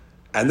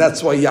 And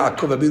that's why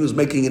Yaakov Abinu is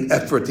making an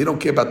effort. He don't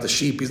care about the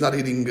sheep. He's not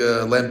eating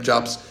lamb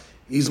chops.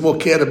 He's more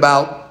cared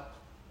about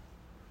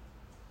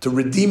to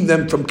redeem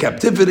them from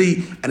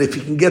captivity. And if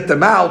he can get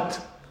them out,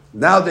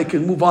 now they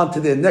can move on to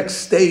their next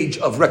stage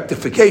of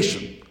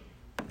rectification.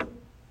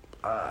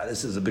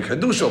 This is a big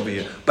hadush over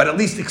here. But at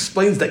least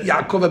explains that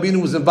Yaakov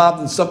Abinu was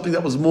involved in something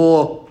that was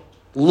more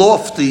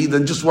lofty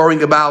than just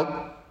worrying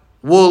about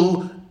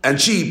wool and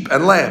sheep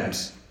and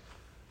lambs.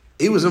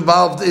 He was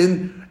involved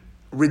in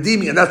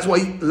redeeming, and that's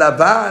why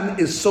Laban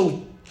is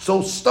so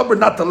stubborn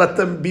not to let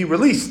them be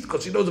released,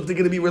 because he knows if they're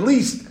going to be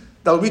released,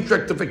 they'll reach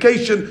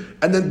rectification,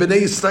 and then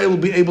Bnei Yisrael will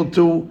be able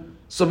to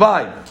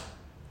survive.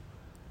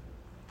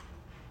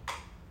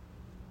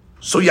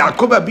 So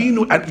Yaakov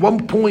Abinu, at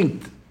one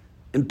point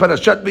in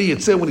Parashat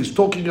Vayetze, when he's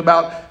talking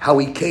about how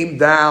he came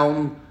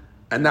down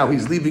and now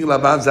he's leaving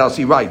Laban's house,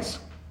 he writes,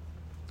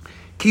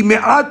 Ki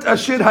me'at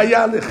asher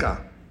haya lecha.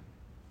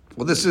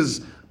 Well, this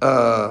is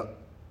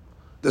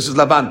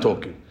Laban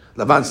talking.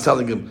 Laban's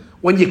telling him,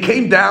 when you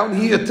came down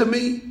here to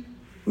me,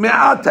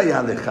 me'at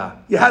haya lecha.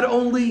 You had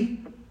only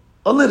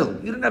a little.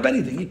 You didn't have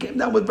anything. You came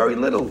down with very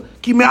little.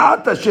 Ki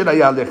me'at asher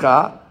haya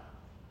lecha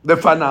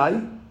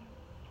lefanai.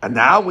 And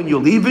now when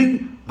you're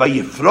leaving,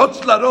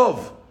 vayifrotz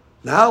larov.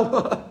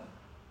 Now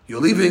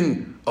you're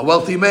leaving a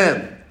wealthy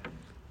man.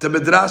 The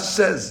Midrash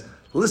says,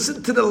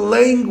 listen to the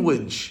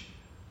language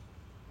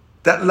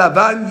that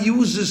Laban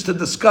uses to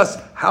discuss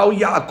how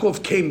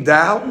Yaakov came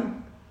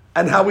down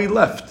and how he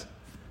left.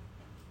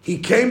 He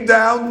came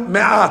down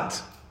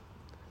me'at.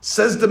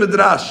 Says the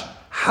Midrash,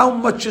 how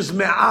much is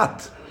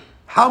me'at?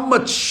 How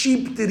much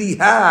sheep did he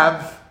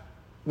have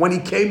when he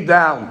came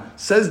down?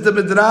 Says the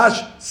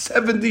Midrash,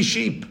 70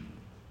 sheep.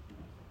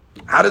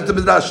 How does the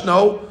Midrash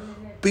know?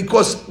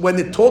 Because when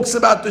it talks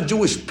about the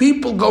Jewish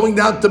people going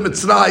down to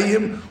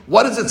Mitzrayim,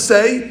 what does it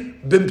say?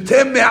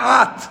 Bimte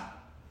me'at.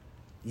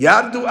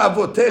 Yardu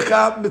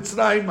avotecha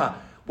Mitzrayma.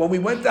 When we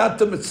went down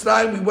to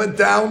Mitzrayim, we went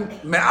down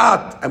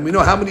me'at. And we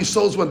know how many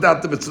souls went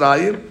down to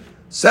Mitzrayim?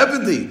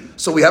 70.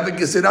 So we have a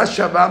Gezerah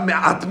Shava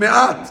me'at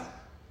me'at.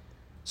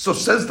 So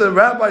says the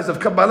rabbis of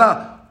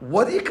Kabbalah,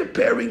 what are you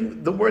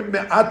comparing the word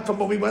me'at from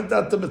when we went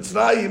down to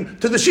Mitzrayim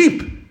to the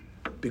sheep?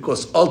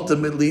 Because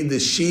ultimately the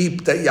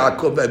sheep that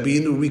Yaakov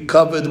Abinu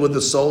recovered were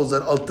the souls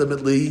that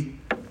ultimately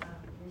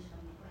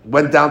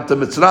went down to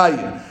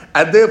Mitzrayim.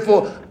 And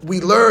therefore,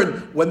 we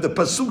learn when the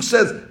Pasuk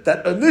says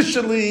that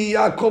initially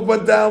Yaakov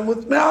went down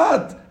with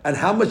me'at. And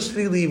how much did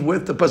he leave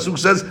with? The Pasuk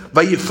says,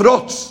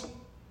 Vayifrotz.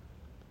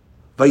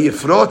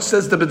 Vayifrotz,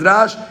 says the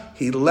Midrash,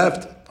 he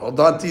left,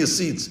 hold on to your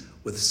seats,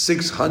 with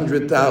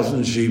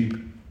 600,000 sheep.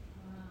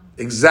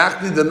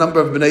 Exactly the number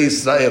of Bnei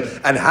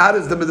Yisrael. And how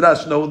does the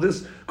Midrash know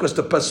this? Because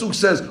the Pasuk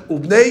says,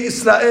 Ubnei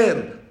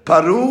Yisrael,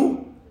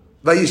 Paru,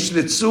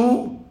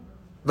 Vayishritzu,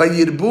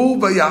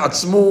 Vayirbu,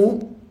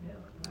 Vayatzmu,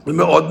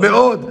 Me'od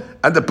me'od.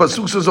 And the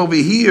Pasuk says over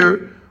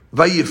here,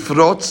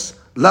 Vayifrotz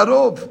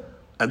larov.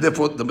 And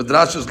therefore the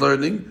Midrash is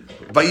learning,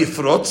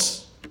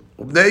 Vayifrotz,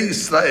 Ubnei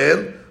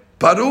Yisrael,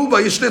 Paru,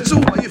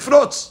 Vayishretzu,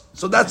 Vayifrotz.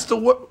 So that's the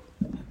word.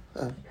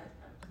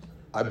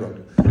 I broke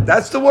it.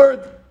 That's the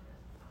word.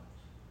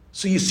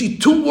 So you see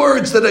two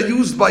words that are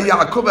used by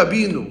Yaakov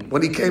Abinu.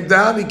 When he came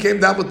down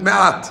with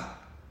me'at.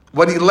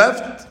 When he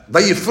left,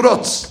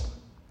 Vayifrotz.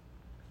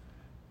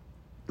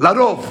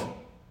 Larov.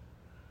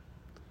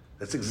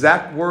 That's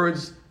exact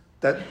words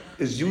that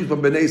is used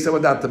when Bnei Yisrael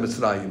went out to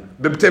Mitzrayim.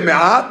 B'bte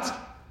me'at.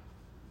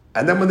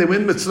 And then when they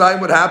went to Mitzrayim,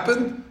 what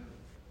happened?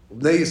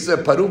 Bnei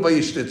Yisrael paru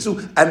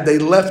vayishtetzu, and they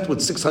left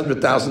with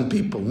 600,000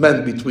 people,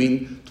 men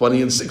between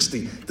 20 and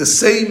 60. The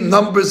same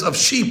numbers of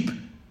sheep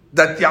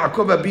that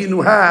Yaakov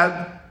Abinu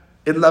had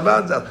in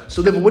Laban's house.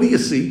 So therefore, what do you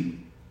see?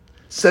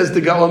 Says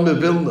the Gaon of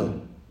Vilna.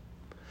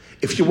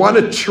 If you want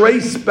to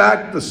trace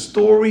back the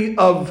story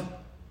of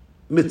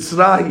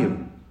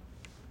Mitzrayim,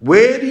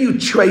 where do you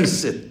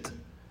trace it?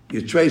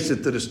 You trace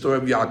it to the story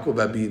of Yaakov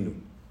Abinu.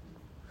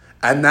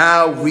 And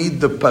now read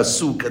the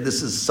Pasuk, and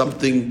this is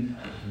something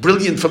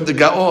brilliant from the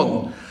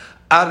Gaon.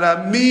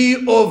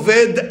 Arami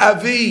Oved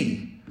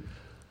Avi.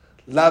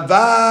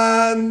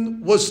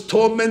 Lavan was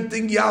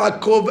tormenting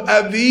Yaakov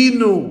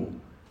Avinu.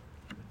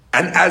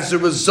 And as a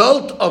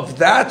result of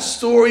that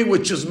story,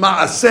 which is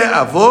Ma'aseh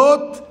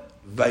Avot,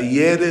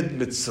 Vayered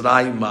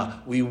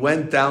Mitzrayim. We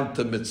went down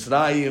to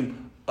Mitzrayim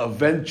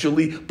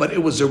eventually, but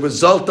it was a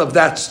result of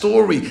that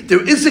story.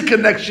 There is a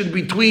connection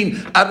between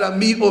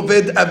Arami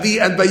Oved Avi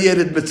and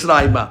Vayered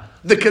Mitzrayim.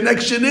 The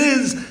connection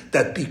is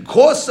that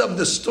because of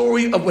the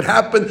story of what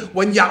happened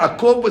when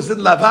Yaakov was in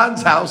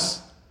Lavan's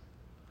house,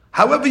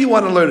 however you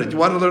want to learn it, you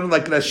want to learn it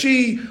like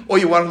Rashi, or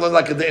you want to learn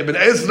like the Ibn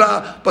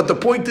Ezra, but the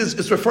point is,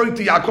 it's referring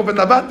to Yaakov and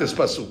Lavan, this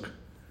pasuk.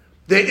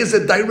 There is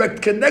a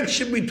direct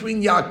connection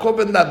between Yaakov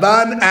and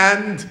Lavan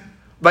and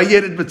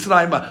Vayered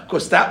Mitzrayim,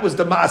 because that was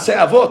the Maaseh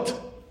Avot.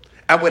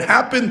 And what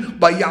happened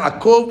by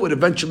Yaakov would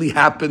eventually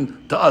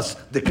happen to us.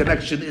 The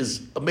connection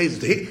is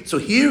amazing. So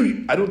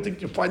here, I don't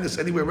think you find this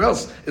anywhere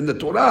else in the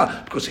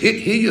Torah, because here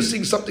you're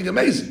seeing something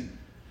amazing.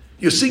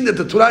 You're seeing that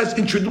the Torah is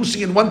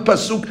introducing in one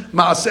pasuk,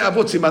 Ma'aseh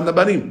Avot Siman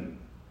Nabanim.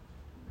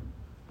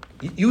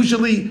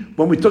 Usually,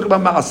 when we talk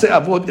about Ma'aseh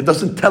Avot, it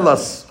doesn't tell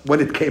us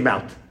when it came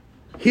out.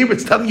 Here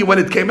it's telling you when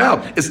it came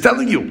out. It's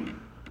telling you,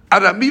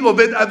 Arami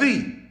Oved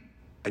Avi.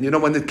 And you know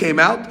when it came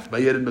out?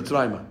 Vayered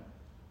Mitzrayim.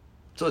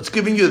 So it's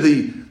giving you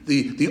the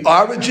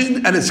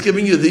origin, and it's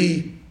giving you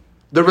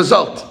the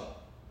result.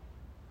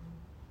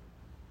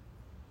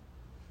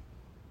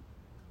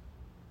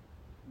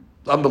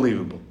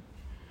 Unbelievable.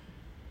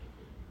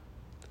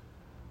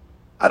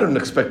 I don't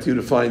expect you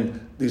to find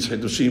these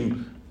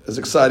Hidushim as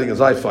exciting as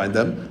I find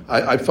them.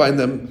 I find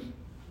them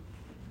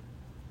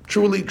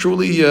truly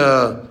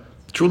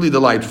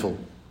delightful.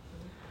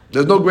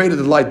 There's no greater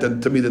delight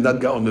to me than that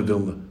Gaon of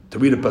Vilna, to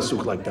read a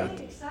pasuk like that.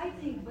 Very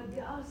exciting, but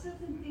there are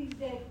certain things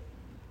that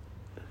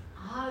are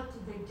hard to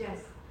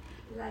digest.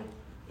 Like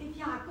if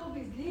Yaakov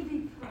is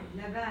leaving from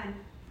Laban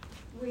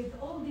with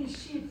all these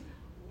sheep,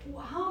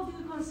 how do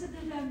you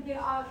consider them? They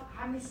are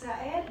Ham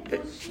Yisrael,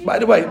 those sheep? By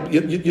the way,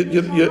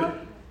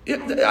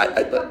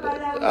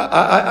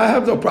 I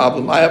have no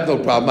problem. I have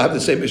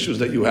the same issues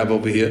that you have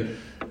over here.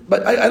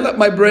 But I let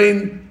my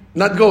brain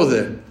not go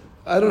there.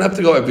 I don't have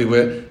to go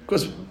everywhere.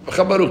 Because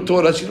Chabaruch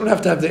taught us, you don't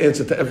have to have the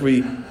answer to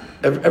every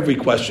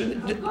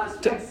question. Of course,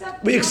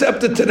 We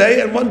accept it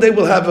today, and one day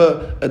we'll have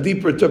a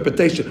deeper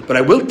interpretation. But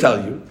I will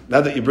tell you, now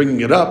that you're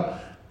bringing it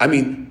up, I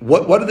mean,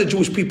 what are the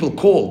Jewish people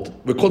called?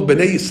 We're called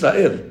Bnei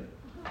Yisrael.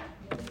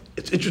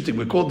 It's interesting.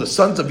 We're called the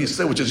sons of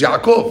Yisrael, which is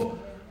Yaakov.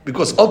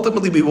 Because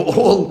ultimately we were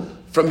all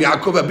from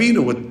Yaakov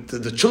Abinu.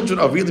 The children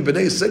are really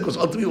Bnei Yisrael, because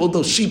ultimately all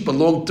those sheep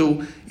belong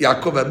to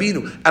Yaakov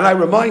Abinu. And I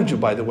remind you,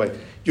 by the way,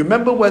 you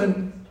remember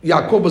when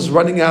Yaakov was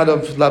running out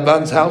of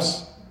Laban's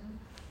house?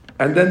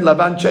 And then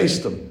Laban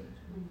chased him.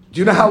 Do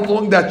you know how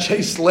long that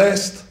chase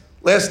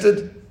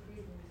lasted?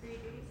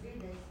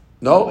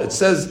 No, it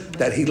says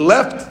that he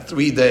left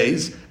 3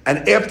 days,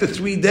 and after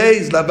 3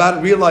 days,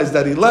 Laban realized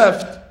that he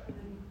left.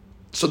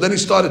 So then he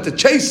started to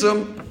chase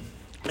him,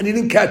 And he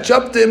didn't catch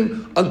up to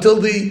him until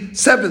the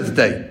seventh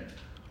day,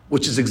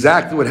 which is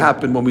exactly what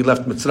happened when we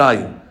left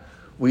Mitzrayim.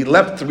 We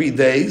left 3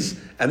 days,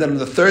 and then on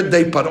the third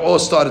day, Paro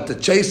started to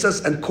chase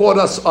us and caught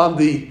us on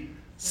the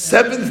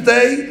seventh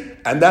day,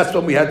 and that's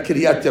when we had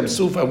Kiryat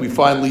Yamsuf, and we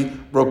finally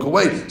broke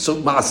away. So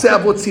Maaseh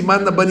Avot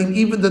Siman Labanim,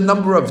 even the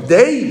number of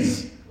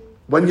days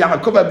when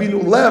Yaakov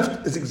Avinu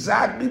left is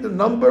exactly the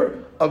number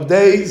of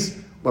days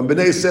when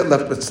Bnei Yisrael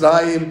left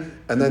Mitzrayim,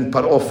 and then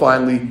Paro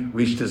finally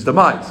reached his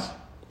demise.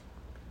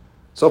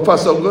 So far,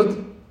 so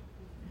good?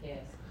 Yes.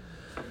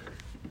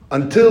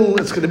 Until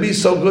it's going to be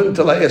so good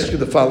until I ask you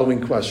the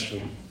following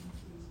question.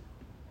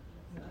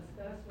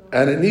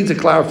 And it needs a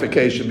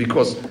clarification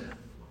because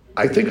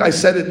I think I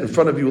said it in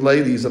front of you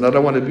ladies, and I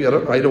don't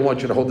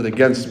want you to hold it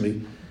against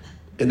me.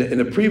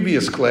 In a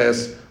previous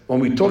class, when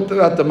we talked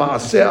about the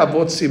Maaseh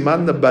Avot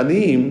Siman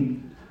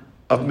Banim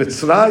of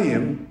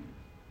Mitzrayim,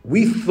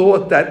 we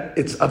thought that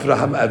it's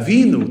Avraham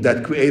Avinu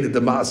that created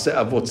the Maaseh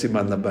Avot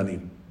Siman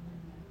Banim.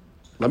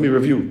 Let me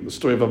review the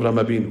story of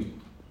Avraham Avinu.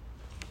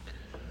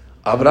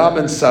 Avraham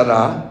and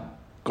Sarah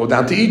go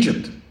down to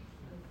Egypt.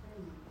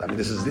 I mean,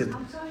 this is it.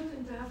 I'm sorry to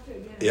interrupt you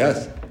again.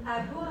 Yes.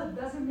 Avot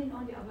doesn't mean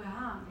only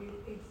Abraham.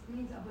 It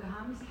means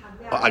Abraham is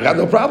Hagar. I got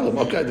no problem.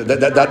 Okay,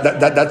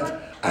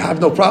 that I have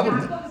no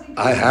problem.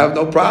 I have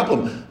no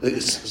problem.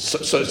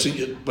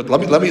 But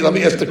let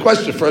me ask the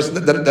question first,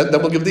 and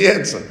then we'll give the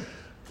answer.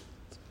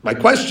 My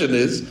question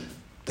is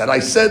that I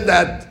said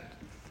that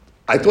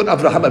I thought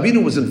Avraham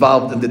Avinu was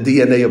involved in the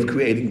DNA of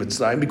creating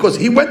Mitzrayim because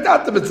he went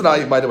out to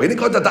Mitzrayim, by the way. He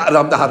didn't go to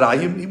Aram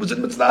Naharayim. He was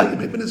in Mitzrayim.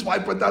 Him and his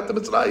wife went out to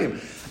Mitzrayim.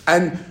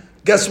 And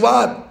guess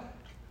what?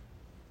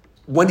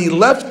 When he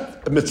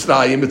left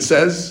Mitzrayim, it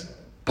says,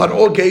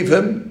 Paro gave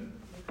him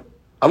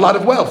a lot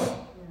of wealth.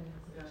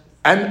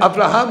 And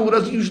Avraham, who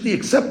doesn't usually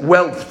accept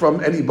wealth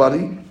from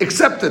anybody,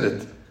 accepted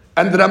it.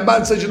 And the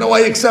Ramban says, you know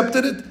why he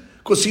accepted it?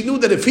 Because he knew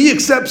that if he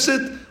accepts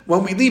it,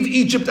 when we leave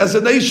Egypt as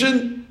a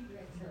nation,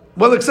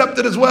 we'll accept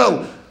it as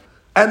well.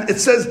 And it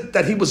says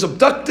that he was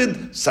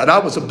abducted,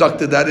 Sarah was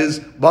abducted, that is,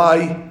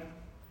 by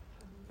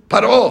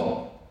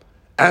Paro.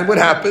 And what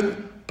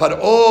happened?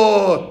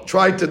 Paro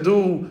tried to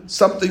do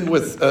something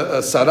with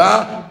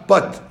Sarah,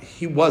 but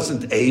he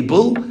wasn't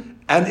able.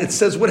 And it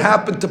says what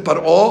happened to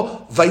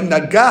Paro?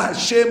 Vaynagah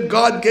Hashem,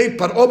 God gave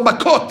Paro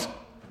makot.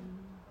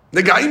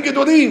 Negaim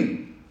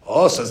gedolim.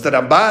 Oh, says the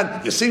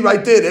Ramban, you see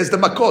right there's the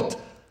makot.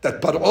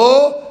 That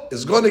Paro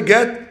is going to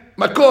get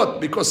makot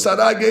because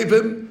Sarah gave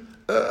him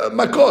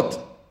makot.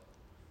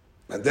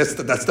 And that's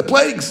the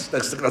plagues.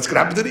 That's going to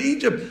happen to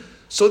Egypt.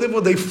 So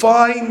therefore they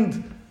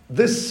find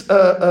this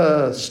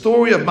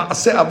story of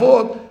Maaseh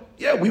Avot.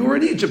 Yeah, we were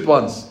in Egypt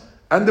once.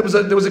 And there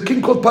was a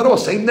king called Paro,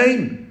 same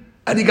name.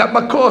 And he got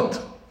makot.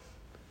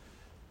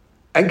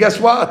 And guess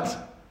what?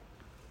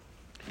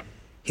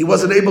 He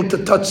wasn't able to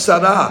touch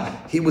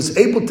Sarah. He was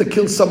able to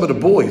kill some of the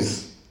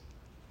boys.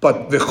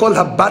 But v'chol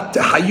habat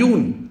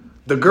tehayun,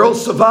 the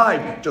girls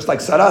survived, just like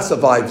Sarah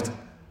survived.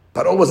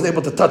 Paro wasn't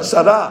able to touch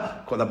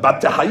Sarah. Kol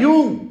habat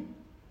tehayun.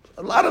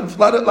 A lot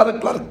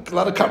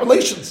of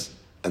correlations.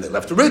 And they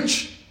left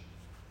rich.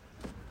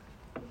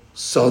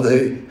 So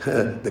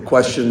the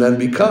question then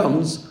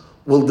becomes,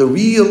 will the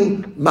real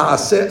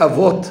Maaseh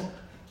Avot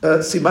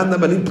Siman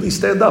Labanim please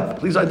stand up?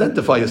 Please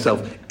identify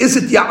yourself. Is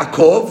it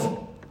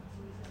Yaakov?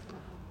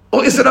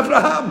 Or is it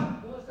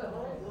Abraham?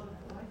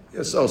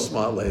 You're so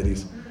smart,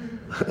 ladies.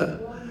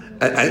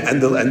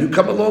 and you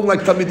come along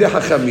like Talmidei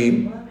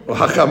Hachamim or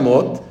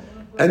Hachamot,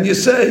 and you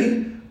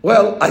say,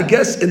 well, I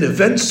guess an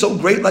event so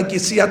great like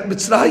Yetziat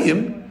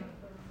Mitzrayim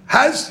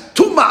has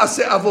two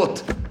Maaseh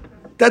Avot.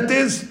 That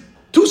there's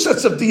two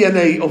sets of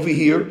DNA over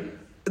here.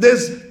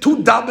 There's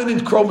two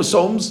dominant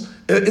chromosomes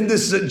in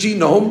this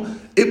genome.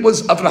 It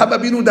was Avraham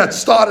Avinu that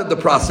started the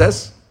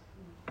process,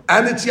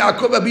 and it's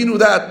Yaakov Avinu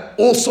that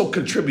also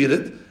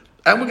contributed.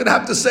 And we're going to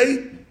have to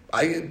say,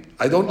 I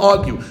don't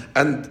argue.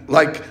 And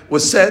like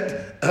was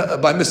said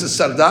by Mrs.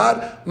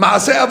 Sardar,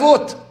 Maaseh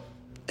Avot.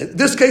 In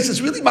this case, it's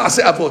really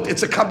Maaseh Avot.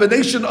 It's a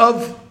combination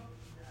of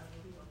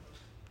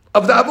the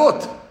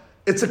Avot.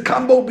 It's a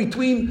combo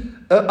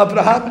between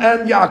Abraham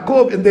and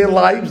Yaakov in their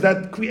lives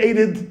that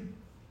created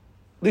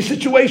the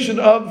situation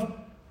of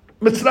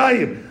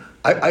Mitzrayim.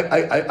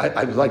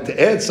 I would like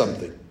to add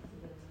something.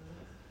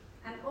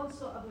 And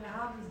also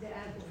Abraham is the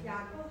heir of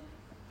Yaakov.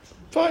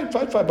 Fine.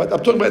 But I'm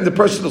talking about in the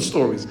personal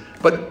stories.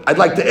 But I'd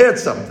like to add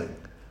something.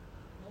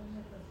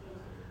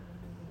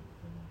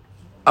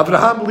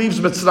 Abraham leaves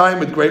Mitzrayim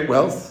with great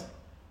wealth.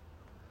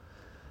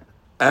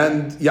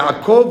 And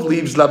Yaakov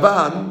leaves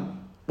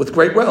Laban with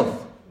great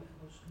wealth.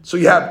 So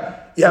you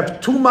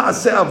have two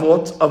Maaseh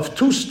Avot of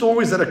two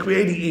stories that are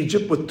creating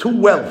Egypt with two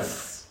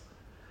wealths.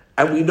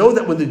 And we know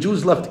that when the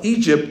Jews left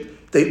Egypt,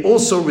 they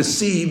also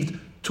received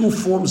two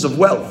forms of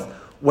wealth.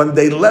 When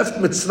they left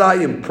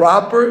Mitzrayim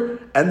proper,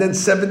 and then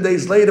 7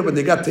 days later when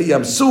they got to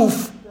Yam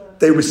Suf,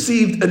 they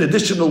received an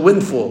additional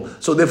windfall.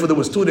 So therefore there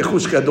was two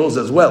Rechush Gadols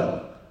as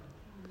well.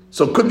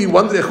 So it could be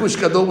one Rechush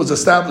Gadol was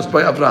established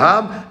by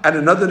Abraham, and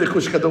another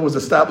Rechush Gadol was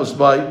established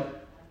by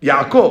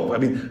Yaakov. I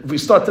mean, if we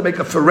start to make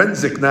a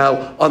forensic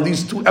now on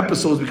these two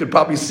episodes, we could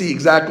probably see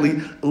exactly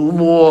a little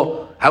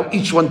more how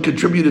each one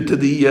contributed to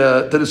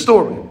the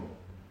story.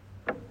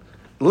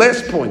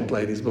 Last point,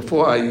 ladies,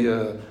 before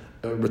I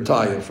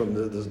retire from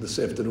this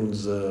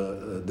afternoon's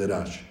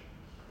derash.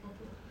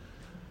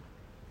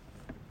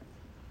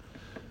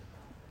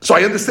 So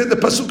I understand the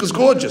pasuk is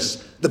gorgeous.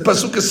 The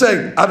pasuk is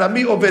saying,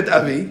 Arami Oved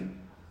Avi.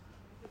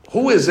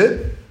 Who is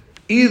it?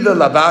 Either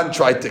Laban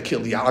tried to kill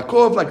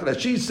Yaakov, like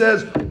Rashi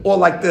says, or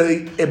like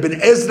the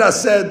Ibn Ezra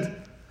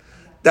said,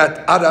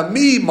 that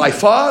Arami, my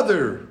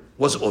father,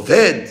 was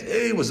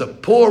Oved. He was a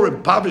poor,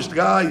 impoverished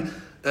guy.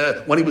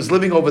 When he was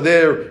living over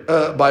there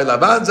by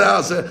Laban's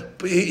house,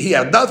 he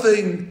had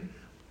nothing.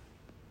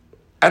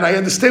 And I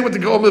understand what the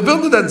Gaon of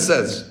Vilna then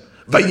says.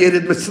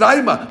 Vayered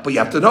Mitzrayma. But you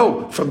have to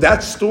know, from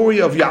that story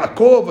of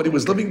Yaakov, when he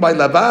was living by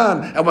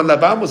Laban, and when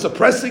Laban was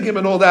oppressing him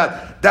and all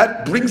that,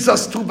 that brings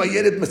us to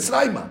Vayered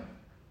Mitzrayma.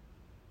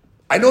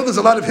 I know there's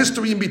a lot of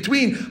history in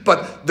between,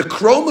 but the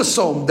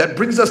chromosome that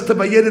brings us to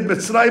Vayered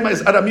Mitzrayma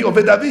is Arami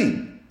Oved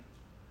Avi.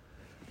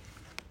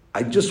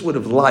 I just would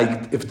have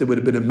liked if there would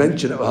have been a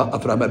mention of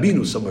Avraham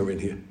Avinu somewhere in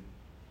here.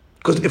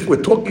 Because if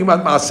we're talking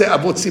about Maaseh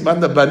Avot Siman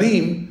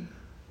Banim,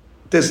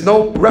 there's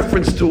no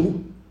reference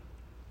to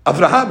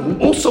Avraham, who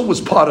also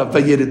was part of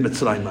Vayered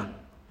Mitzrayma.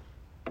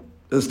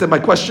 Understand my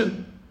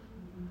question?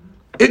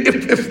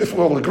 If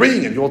we're all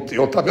agreeing and you're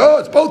talking,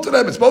 it's both of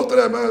them, you don't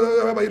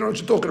know what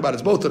you're talking about,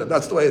 it's both of them.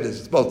 That's the way it is,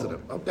 it's both of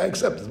them. Okay, I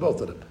accept it's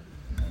both of them.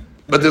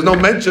 But there's no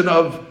mention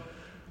of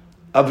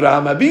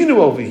Avraham Avinu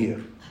over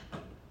here.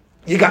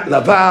 You got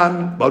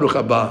Lavan, Baruch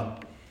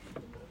Haba.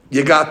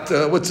 You got,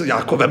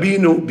 Yaakov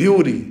Avinu,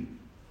 beauty.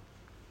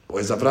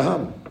 Where's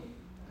Avraham?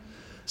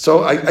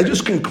 So I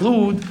just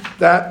conclude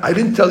that I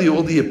didn't tell you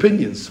all the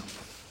opinions.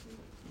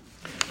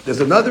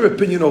 There's another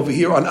opinion over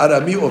here on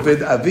Arami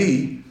Oved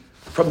Avi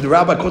from the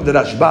rabbi called the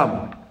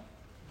Rashbam.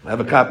 I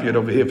have a copy of it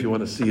over here if you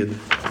want to see it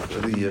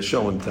for the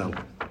show and tell.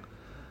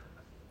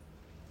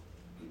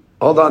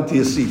 Hold on to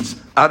your seats.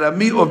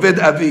 Arami Oved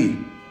Avi.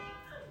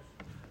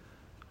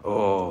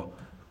 Oh.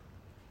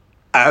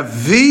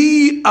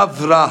 Avi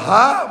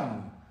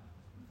Avraham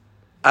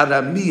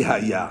Arami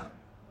Haya.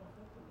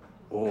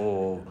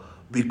 Oh,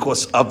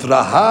 because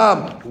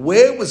Avraham,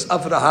 where was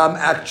Avraham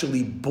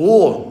actually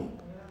born?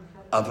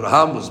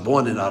 Avraham was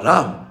born in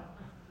Aram.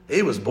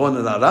 He was born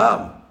in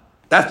Aram.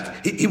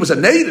 He was a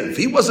native.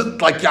 He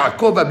wasn't like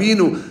Yaakov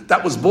Avinu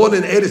that was born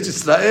in Eretz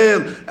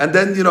Israel and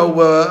then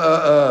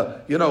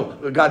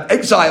got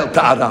exiled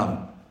to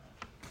Aram.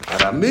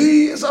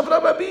 Arami is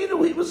Avraham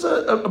Avinu. He was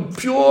a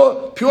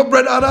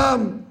purebred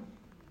Aram.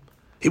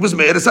 He was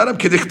Me'eretz Aram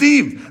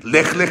Kedichtiv.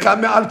 Lech lecha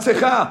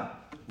me'artzecha.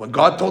 When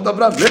God told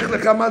Abraham, Lech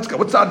lecha me'artzecha.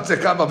 What's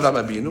artzecha of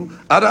Avraham Avinu?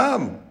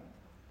 Aram.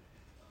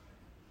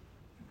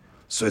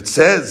 So it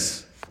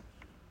says,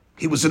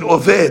 he was an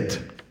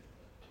Oved.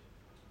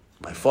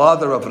 My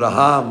father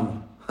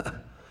Avraham,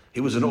 he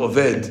was an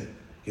Oved.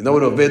 You know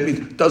what Oved means?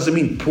 It doesn't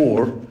mean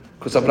poor,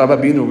 because Avraham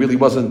Avinu really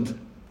wasn't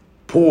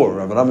poor.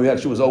 Avraham Avinu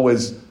actually was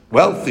always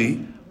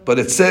wealthy, but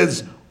it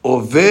says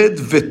Oved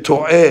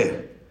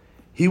v'to'eh.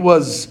 He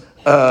was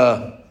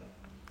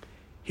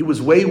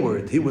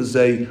wayward. He was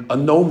a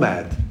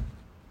nomad.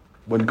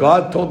 When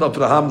God told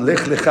Avraham, Lech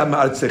lecha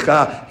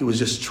me'artzecha, he was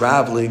just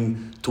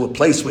traveling to a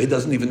place where he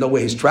doesn't even know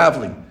where he's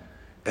traveling.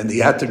 And he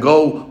had to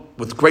go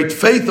with great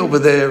faith over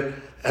there.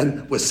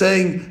 And we're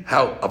saying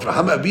how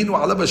Avraham Avinu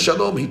alav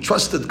shalom, he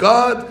trusted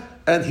God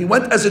and he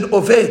went as an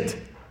Oved.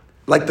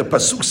 Like the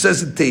Pasuk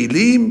says in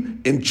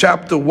Tehillim in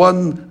chapter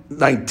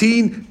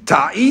 119,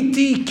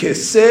 Ta'iti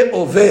kese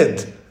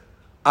Oved.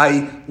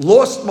 I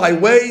lost my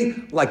way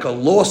like a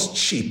lost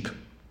sheep.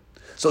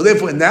 So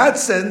therefore, in that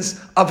sense,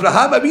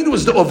 Avraham Avinu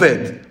was the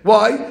Oved.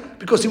 Why?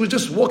 Because he was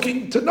just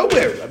walking to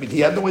nowhere. I mean, he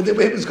had no idea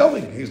where he was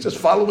going. He was just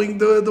following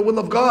the will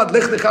of God. To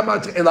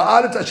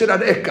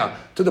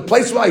the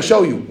place where I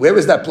show you. Where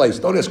is that place?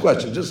 Don't ask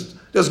questions.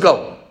 Just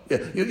go. Yeah,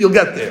 you'll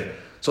get there.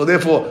 So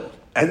therefore,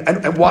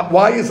 and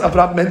why is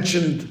Avraham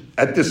mentioned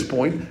at this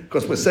point?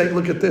 Because we're saying,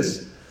 look at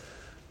this.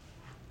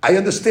 I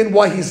understand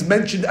why he's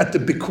mentioned at the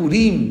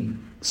Bikurim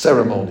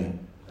ceremony.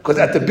 Because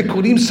at the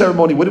Bikurim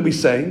ceremony, what are we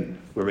saying?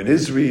 We're in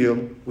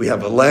Israel, we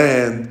have a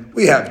land,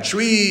 we have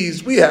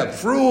trees, we have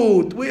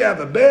fruit, we have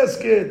a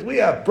basket, we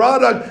have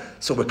product.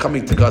 So we're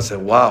coming to God and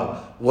saying,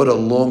 wow, what a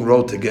long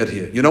road to get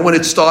here. You know when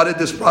it started,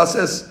 this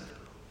process?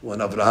 When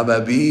Avraham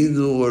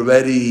Avinu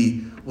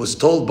already was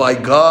told by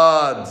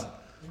God,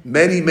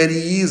 many, many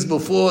years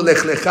before, Lech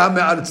lecha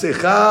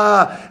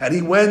me'artzecha, and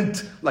he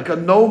went like a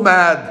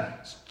nomad,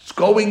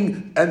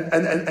 going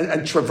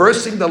and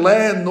traversing the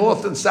land,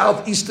 north and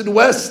south, east and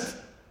west.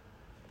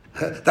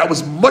 That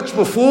was much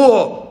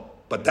before,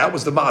 but that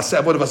was the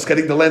Maaseh of us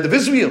getting the land of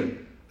Israel.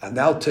 And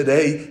now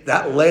today,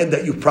 that land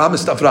that you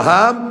promised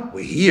Avraham,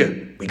 we're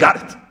here. We got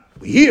it.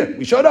 We're here.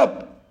 We showed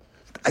up.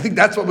 I think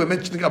that's why we're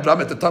mentioning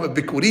Avraham at the time of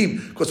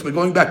Bikurim, because we're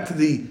going back to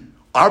the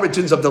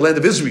origins of the land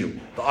of Israel.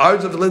 The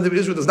origins of the land of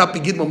Israel does not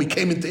begin when we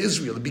came into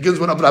Israel. It begins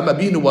when Avraham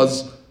Avinu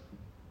was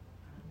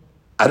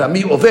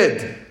Arami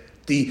Oved.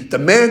 The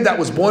man that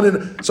was born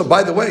in. So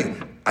by the way,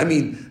 I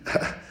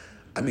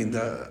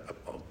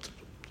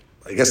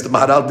guess the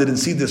Maharal didn't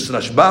see this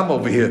Rashbam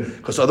over here,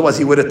 because otherwise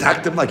he would have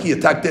attacked him like he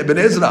attacked the Ibn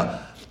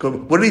Ezra.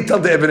 What did he tell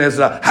the Ibn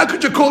Ezra? How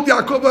could you call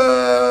Yaakov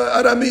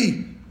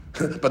Arami?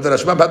 But the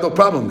Rashbam had no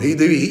problem.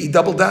 He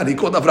doubled down. He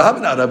called Avraham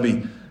an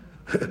Arami.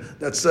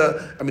 That's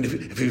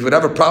if you would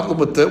have a problem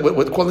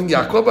with calling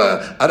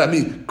Yaakov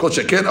Arami, called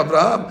Sheken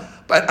Avraham.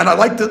 And I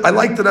like the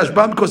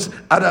Rashbam because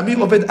Arami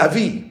Oved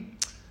Avi.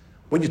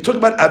 When you talk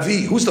about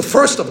Avi, who's the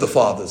first of the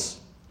fathers?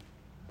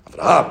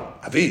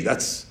 Avraham, Avi.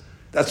 That's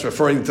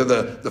referring to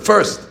the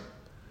first.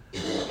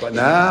 But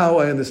now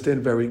I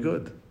understand very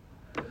good.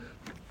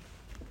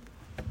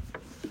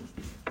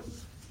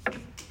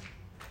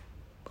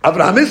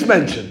 Avraham is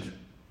mentioned.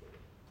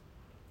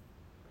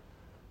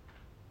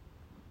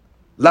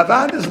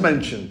 Lavan is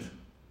mentioned.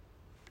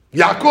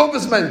 Yaakov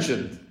is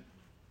mentioned.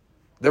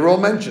 They're all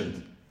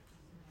mentioned.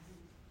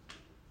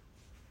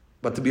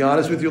 But to be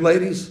honest with you,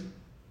 ladies,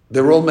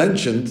 they're all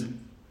mentioned,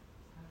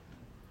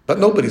 but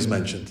nobody's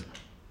mentioned.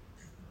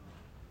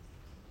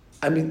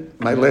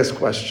 My last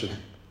question.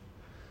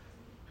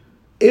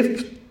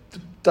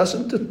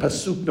 Doesn't the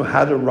Pasuk know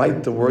how to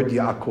write the word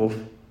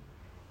Yaakov?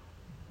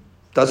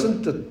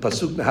 Doesn't the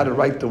Pasuk know how to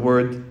write the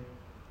word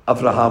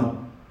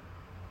Avraham?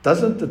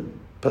 Doesn't the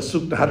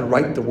Pasuk know how to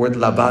write the word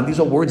Lavan? These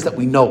are words that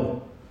we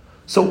know.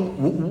 So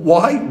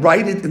why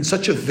write it in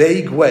such a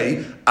vague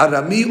way?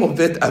 Arami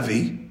Oved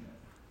Avi,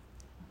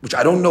 which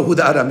I don't know who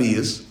the Arami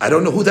is. I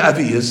don't know who the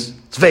Avi is.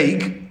 It's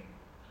vague.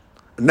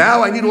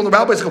 Now I need all the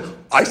rabbis to go,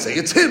 I say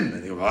it's him.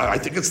 And I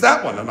think it's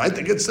that one. And I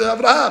think it's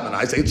Avraham. And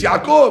I say it's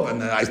Yaakov.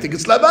 And I think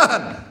it's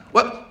Laban.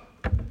 Well,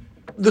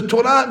 the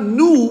Torah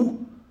knew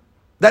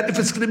that if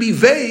it's going to be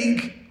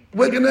vague,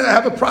 we're going to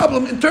have a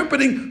problem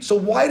interpreting. So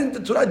why didn't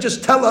the Torah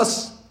just tell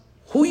us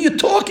who you're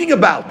talking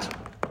about?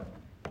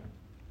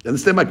 You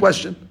understand my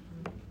question?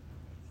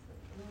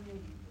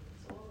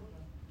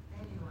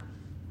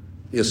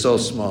 You're so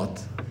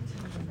smart.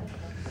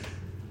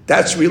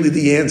 That's really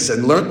the answer.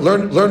 And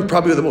learn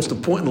probably the most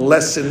important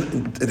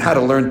lesson in how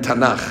to learn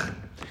Tanakh.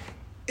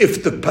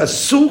 If the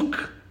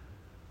Pasuk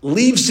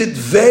leaves it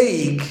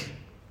vague,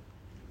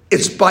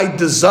 it's by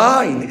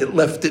design it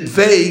left it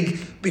vague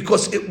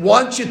because it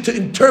wants you to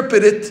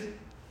interpret it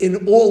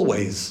in all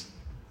ways.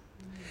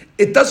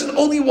 It doesn't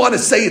only want to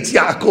say it's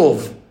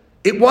Yaakov.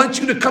 It wants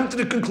you to come to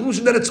the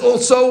conclusion that it's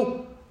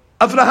also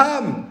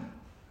Avraham.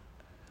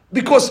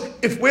 Because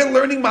if we're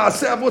learning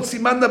Maaseh Avot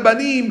Siman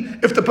Banim,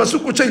 if the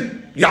Pasuk would say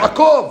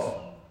Yaakov,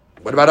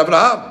 what about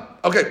Avraham?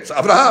 Okay, so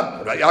Avraham,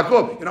 what about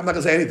Yaakov? I'm not going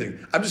to say anything.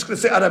 I'm just going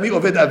to say Arami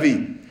Oved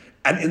Avi.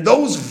 And in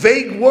those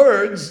vague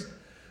words,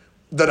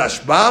 the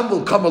Rashbam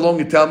will come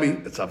along and tell me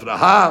it's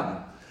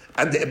Avraham.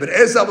 And the Ibn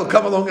Ezra will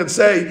come along and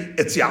say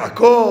it's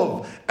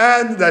Yaakov.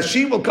 And the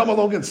Rashi will come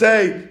along and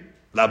say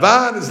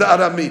Lavan is the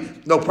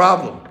Arami. No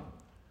problem.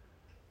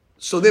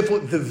 So therefore,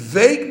 the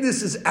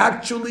vagueness is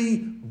actually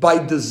by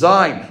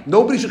design.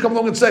 Nobody should come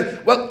along and say,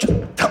 well,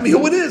 tell me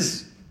who it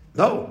is.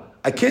 No,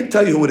 I can't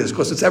tell you who it is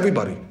because it's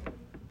everybody.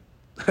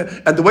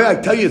 And the way I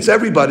tell you it's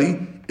everybody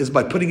is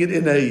by putting it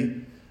in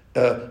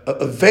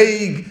a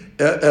vague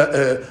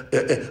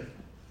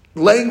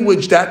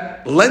language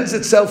that lends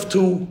itself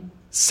to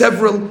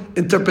several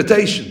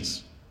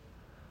interpretations.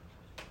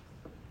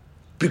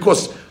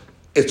 Because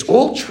it's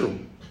all true.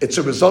 It's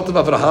a result of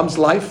Abraham's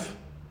life.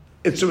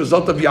 It's a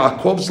result of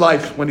Yaakov's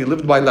life when he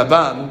lived by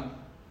Lavan.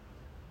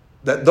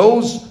 That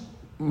those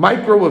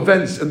micro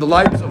events in the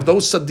lives of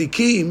those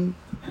Tzaddikim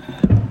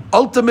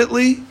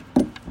ultimately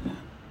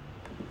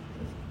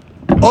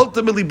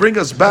bring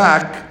us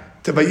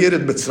back to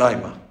Vayered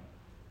Mitzrayim.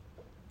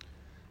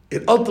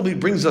 It ultimately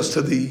brings us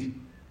to the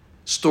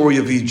story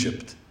of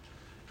Egypt.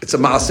 It's a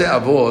Maaseh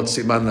Avot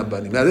Siman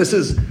Banim. Now this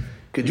is,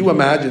 could you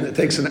imagine, it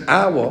takes an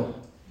hour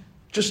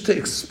just to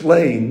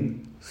explain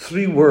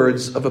 3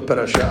 words of a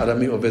parasha,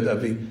 Arami Oved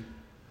Avi.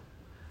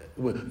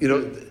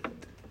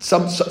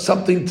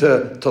 Something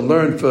to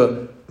learn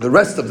for the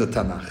rest of the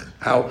Tanakh.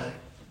 How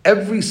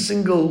every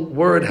single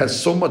word has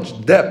so much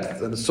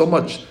depth and so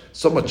much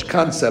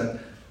concept.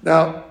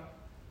 Now,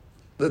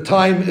 the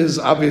time is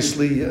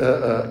obviously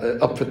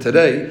up for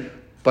today,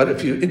 but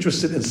if you're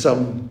interested in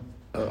some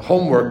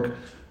homework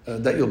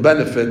that you'll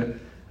benefit,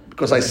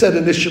 because I said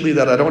initially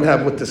that I don't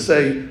have what to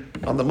say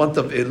on the month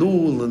of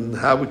Elul and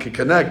how we can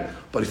connect,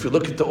 but if you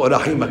look at the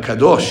Orahim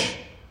HaKadosh,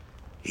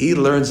 he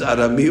learns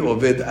Arami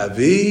Oved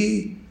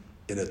Avi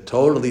in a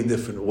totally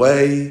different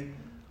way,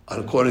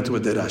 according to a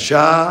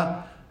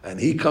Derasha, and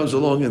he comes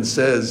along and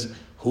says,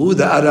 who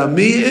the Arami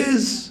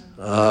is?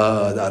 The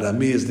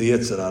Arami is the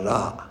Yetzer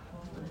Hara.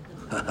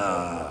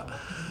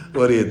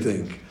 What do you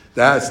think?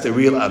 That's the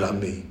real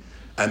Arami.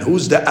 And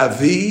who's the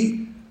Avi?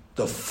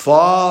 The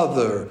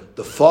father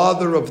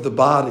of the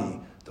body.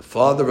 The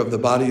father of the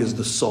body is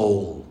the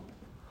soul.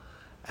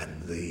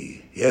 And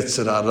the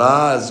Yetzer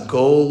Hara's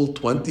goal,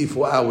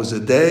 24 hours a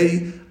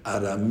day,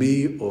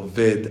 Arami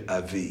Oved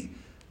Avi.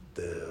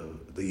 The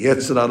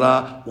Yetzer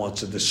Hara wants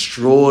to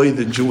destroy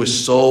the Jewish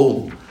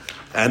soul.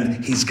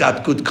 And he's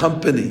got good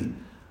company.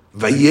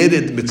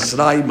 Vayered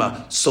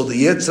Mitzrayma. So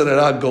the Yetzer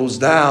Hara goes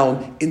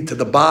down into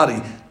the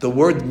body. The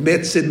word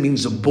Metzid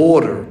means a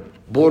border.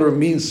 Border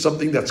means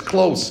something that's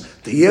close.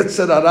 The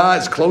Yetzer Hara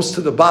is close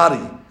to the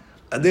body.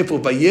 And therefore,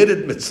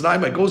 Vayered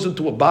Mitzrayma goes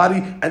into a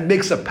body and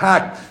makes a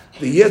pact.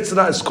 The Yetzer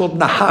Hara is called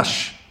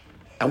Nahash.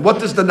 And what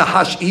does the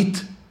Nahash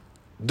eat?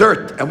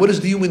 Dirt. And what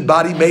is the human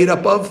body made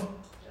up of?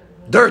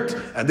 Dirt.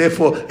 And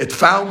therefore, it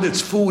found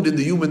its food in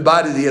the human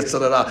body, the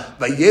Yetzer Hara.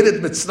 Vayered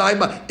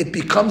Mitzrayma, it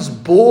becomes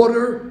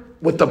border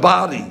with the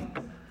body.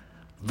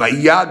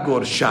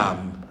 Vayagor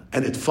Sham,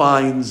 and it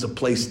finds a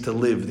place to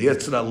live. The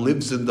Yetzer Hara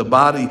lives in the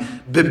body.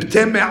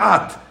 Bibte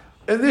Me'at.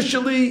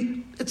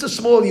 Initially, it's a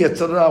small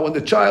Yetzer Hara. When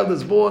the child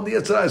is born, the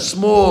Yetzer Hara is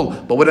small.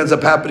 But what ends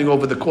up happening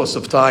over the course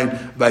of time,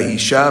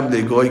 Vayisham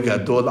Legoy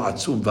Gadol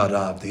Atzum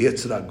Varav. The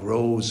Yetzer Hara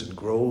grows and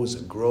grows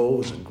and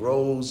grows and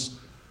grows.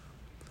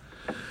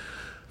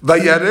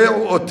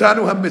 Vayareu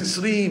Otanu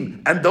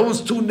HaMitzrim. And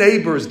those two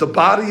neighbors, the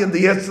body and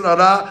the Yetzer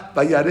Hara,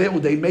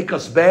 Vayareu, they make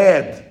us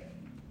bad.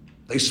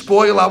 They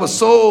spoil our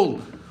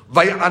soul.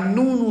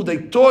 Vayanunu, they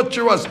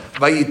torture us.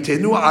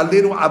 Vayitenu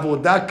alenu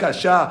avodah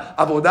kasha.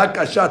 Avodah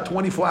kasha,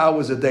 24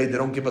 hours a day. They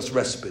don't give us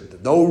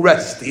respite. No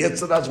rest. The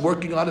Yetzer Hara is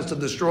working on us to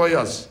destroy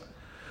us.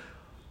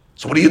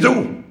 So what do you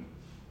do?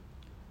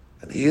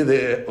 And here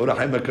the Or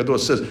HaChaim HaKadosh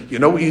says, you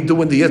know what you do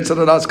when the Yetzer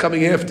Hara is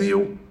coming after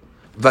you?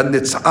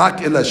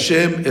 Vanitzak el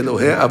Hashem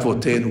Elohei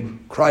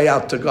avotenu. Cry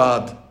out to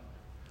God.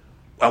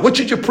 Well, what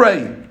should you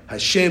pray?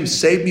 Hashem,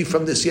 save me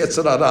from this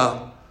Yetzer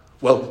Hara.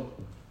 Well,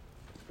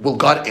 will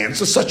God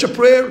answer such a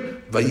prayer?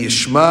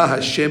 Vayishma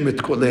Hashem et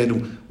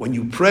kolenu. When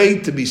you pray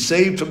to be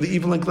saved from the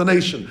evil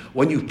inclination,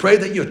 when you pray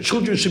that your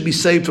children should be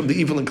saved from the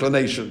evil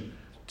inclination,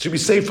 should be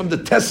saved from the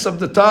tests of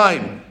the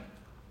time,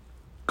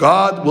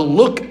 God will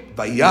look.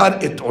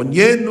 Vayar et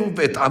onyenu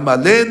ve'et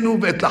amalenu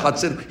ve'et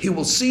lahatzenu. He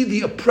will see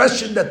the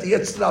oppression that the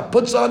Yetzer Hara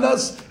puts on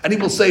us, and He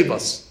will save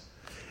us.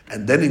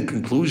 And then in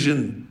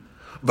conclusion,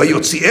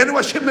 Vayotzienu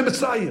Hashem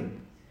me'Mitzrayim.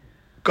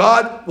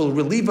 God will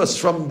relieve us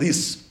from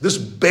this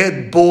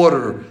bad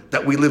border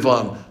that we live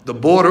on, the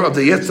border of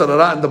the Yetzer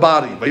Hara and the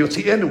body.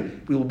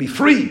 Vayotzienu, we will be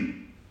free.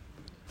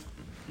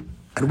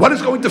 And what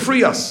is going to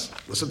free us?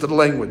 Listen to the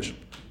language.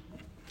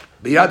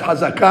 Biyad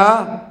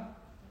hazakah,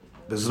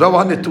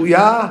 bezroa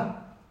netuya,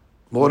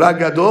 mora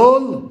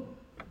gadol,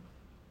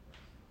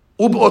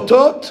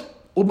 ubotot,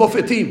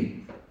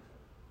 ubofetim.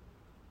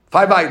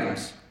 5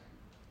 items.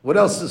 What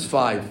else is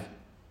 5?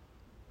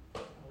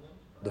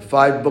 The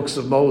 5 books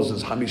of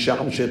Moses, Hamisha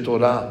Hamshe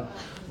Torah.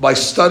 By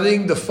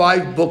studying the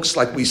 5 books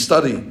like we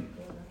study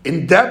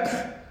in depth,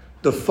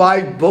 the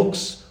 5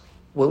 books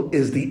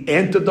is the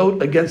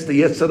antidote against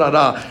the Yetzer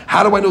Hara.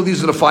 How do I know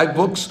these are the 5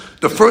 books?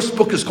 The first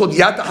book is called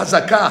Yad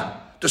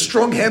HaZakah, the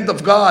strong hand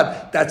of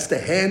God. That's the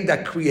hand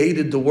that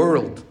created the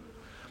world.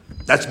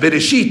 That's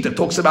Bereshit, that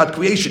talks about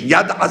creation.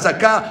 Yad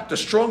HaZakah, the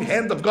strong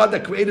hand of God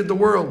that created the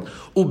world.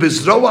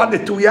 Ubizroa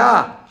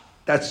Netuyah.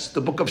 That's the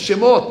book of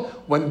Shemot,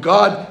 when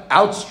God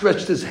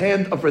outstretched His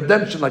hand of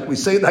redemption, like we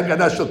say in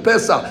Haggadah Shel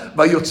Pesach,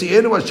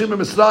 Vayotzienu Hashem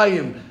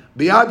Mitzrayim,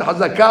 Biyad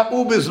Hazakah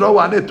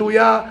Ubizroa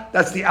Netuyah.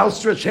 That's the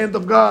outstretched hand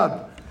of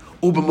God.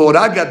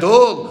 Ubemora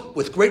Gadol,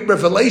 with great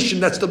revelation.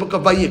 That's the book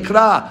of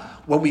Vayikra.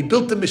 When we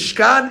built the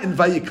Mishkan in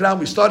Vayikra,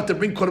 we started to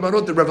bring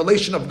korbanot. The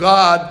revelation of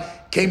God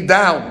came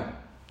down.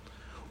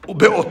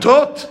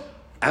 Ubeotot,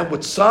 and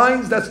with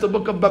signs. That's the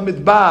book of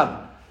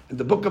Bamidbar. In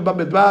the book of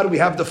Bamidbar, we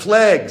have the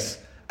flags.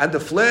 And the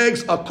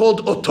flags are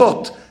called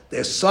otot.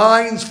 They're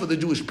signs for the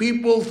Jewish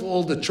people, for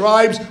all the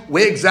tribes,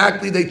 where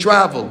exactly they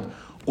traveled.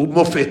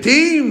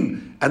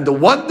 Umofetim, and the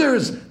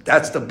wonders,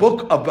 that's the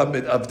book of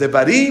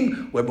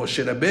Devarim, where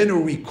Moshe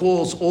Rabbeinu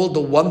recalls all the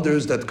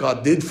wonders that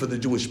God did for the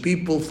Jewish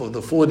people for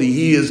the 40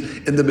 years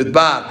in the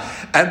Midbar.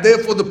 And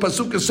therefore the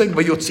Pasuk is saying,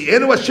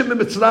 Vayotzienu Hashem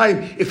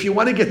Mitzrayim. If you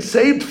want to get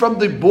saved from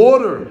the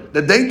border,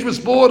 the dangerous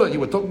border,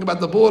 you were talking about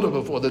the border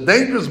before, the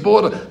dangerous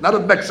border, not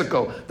of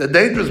Mexico, the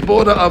dangerous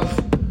border of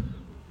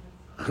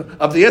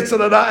the Yetzer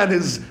Hara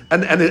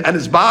and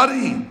his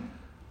body.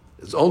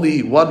 There's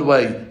only one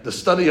way: the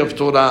study of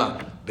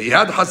Torah.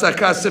 Biyad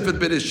Hazakah Sefer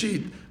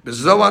Bereshit,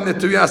 Bezroa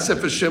Netuyah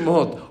Sefer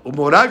Shemot,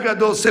 Umora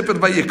Gadol Sefer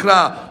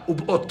Vayikra,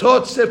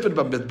 Ubotot Sefer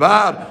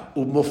Bamidbar,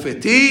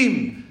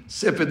 Umofetim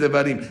Sefer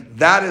Devarim.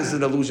 That is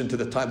an allusion to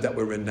the time that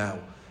we're in now.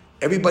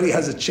 Everybody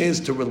has a chance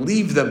to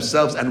relieve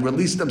themselves and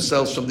release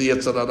themselves from the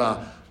Yetzer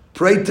Hara.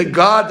 Pray to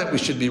God that we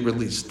should be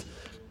released.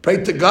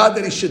 Pray to God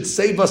that He should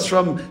save us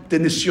from the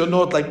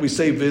nisyonot, like we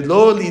say,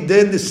 velo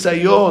lidei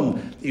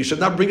nisayon. You should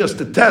not bring us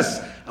to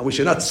tests, and we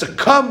should not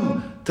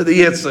succumb to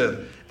the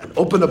Yetzer. And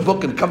open a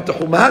book and come to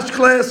Chumash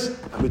class,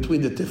 and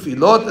between the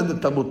Tefillot and the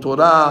Talmud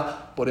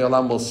Torah, Borei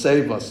Olam will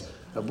save us.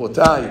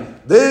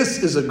 Rabotai,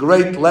 this is a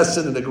great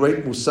lesson and a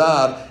great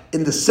musar.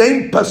 In the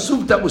same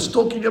pasuk that was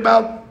talking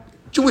about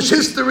Jewish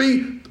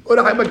history, Or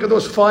HaChaim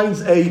HaKadosh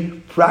finds a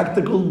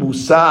practical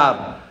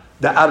musar.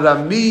 The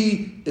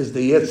Arami is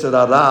the Yetzer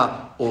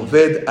Hara.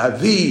 Oved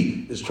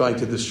Avi is trying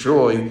to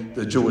destroy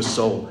the Jewish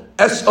soul.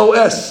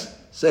 SOS,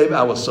 save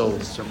our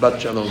souls.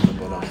 Shabbat Shalom.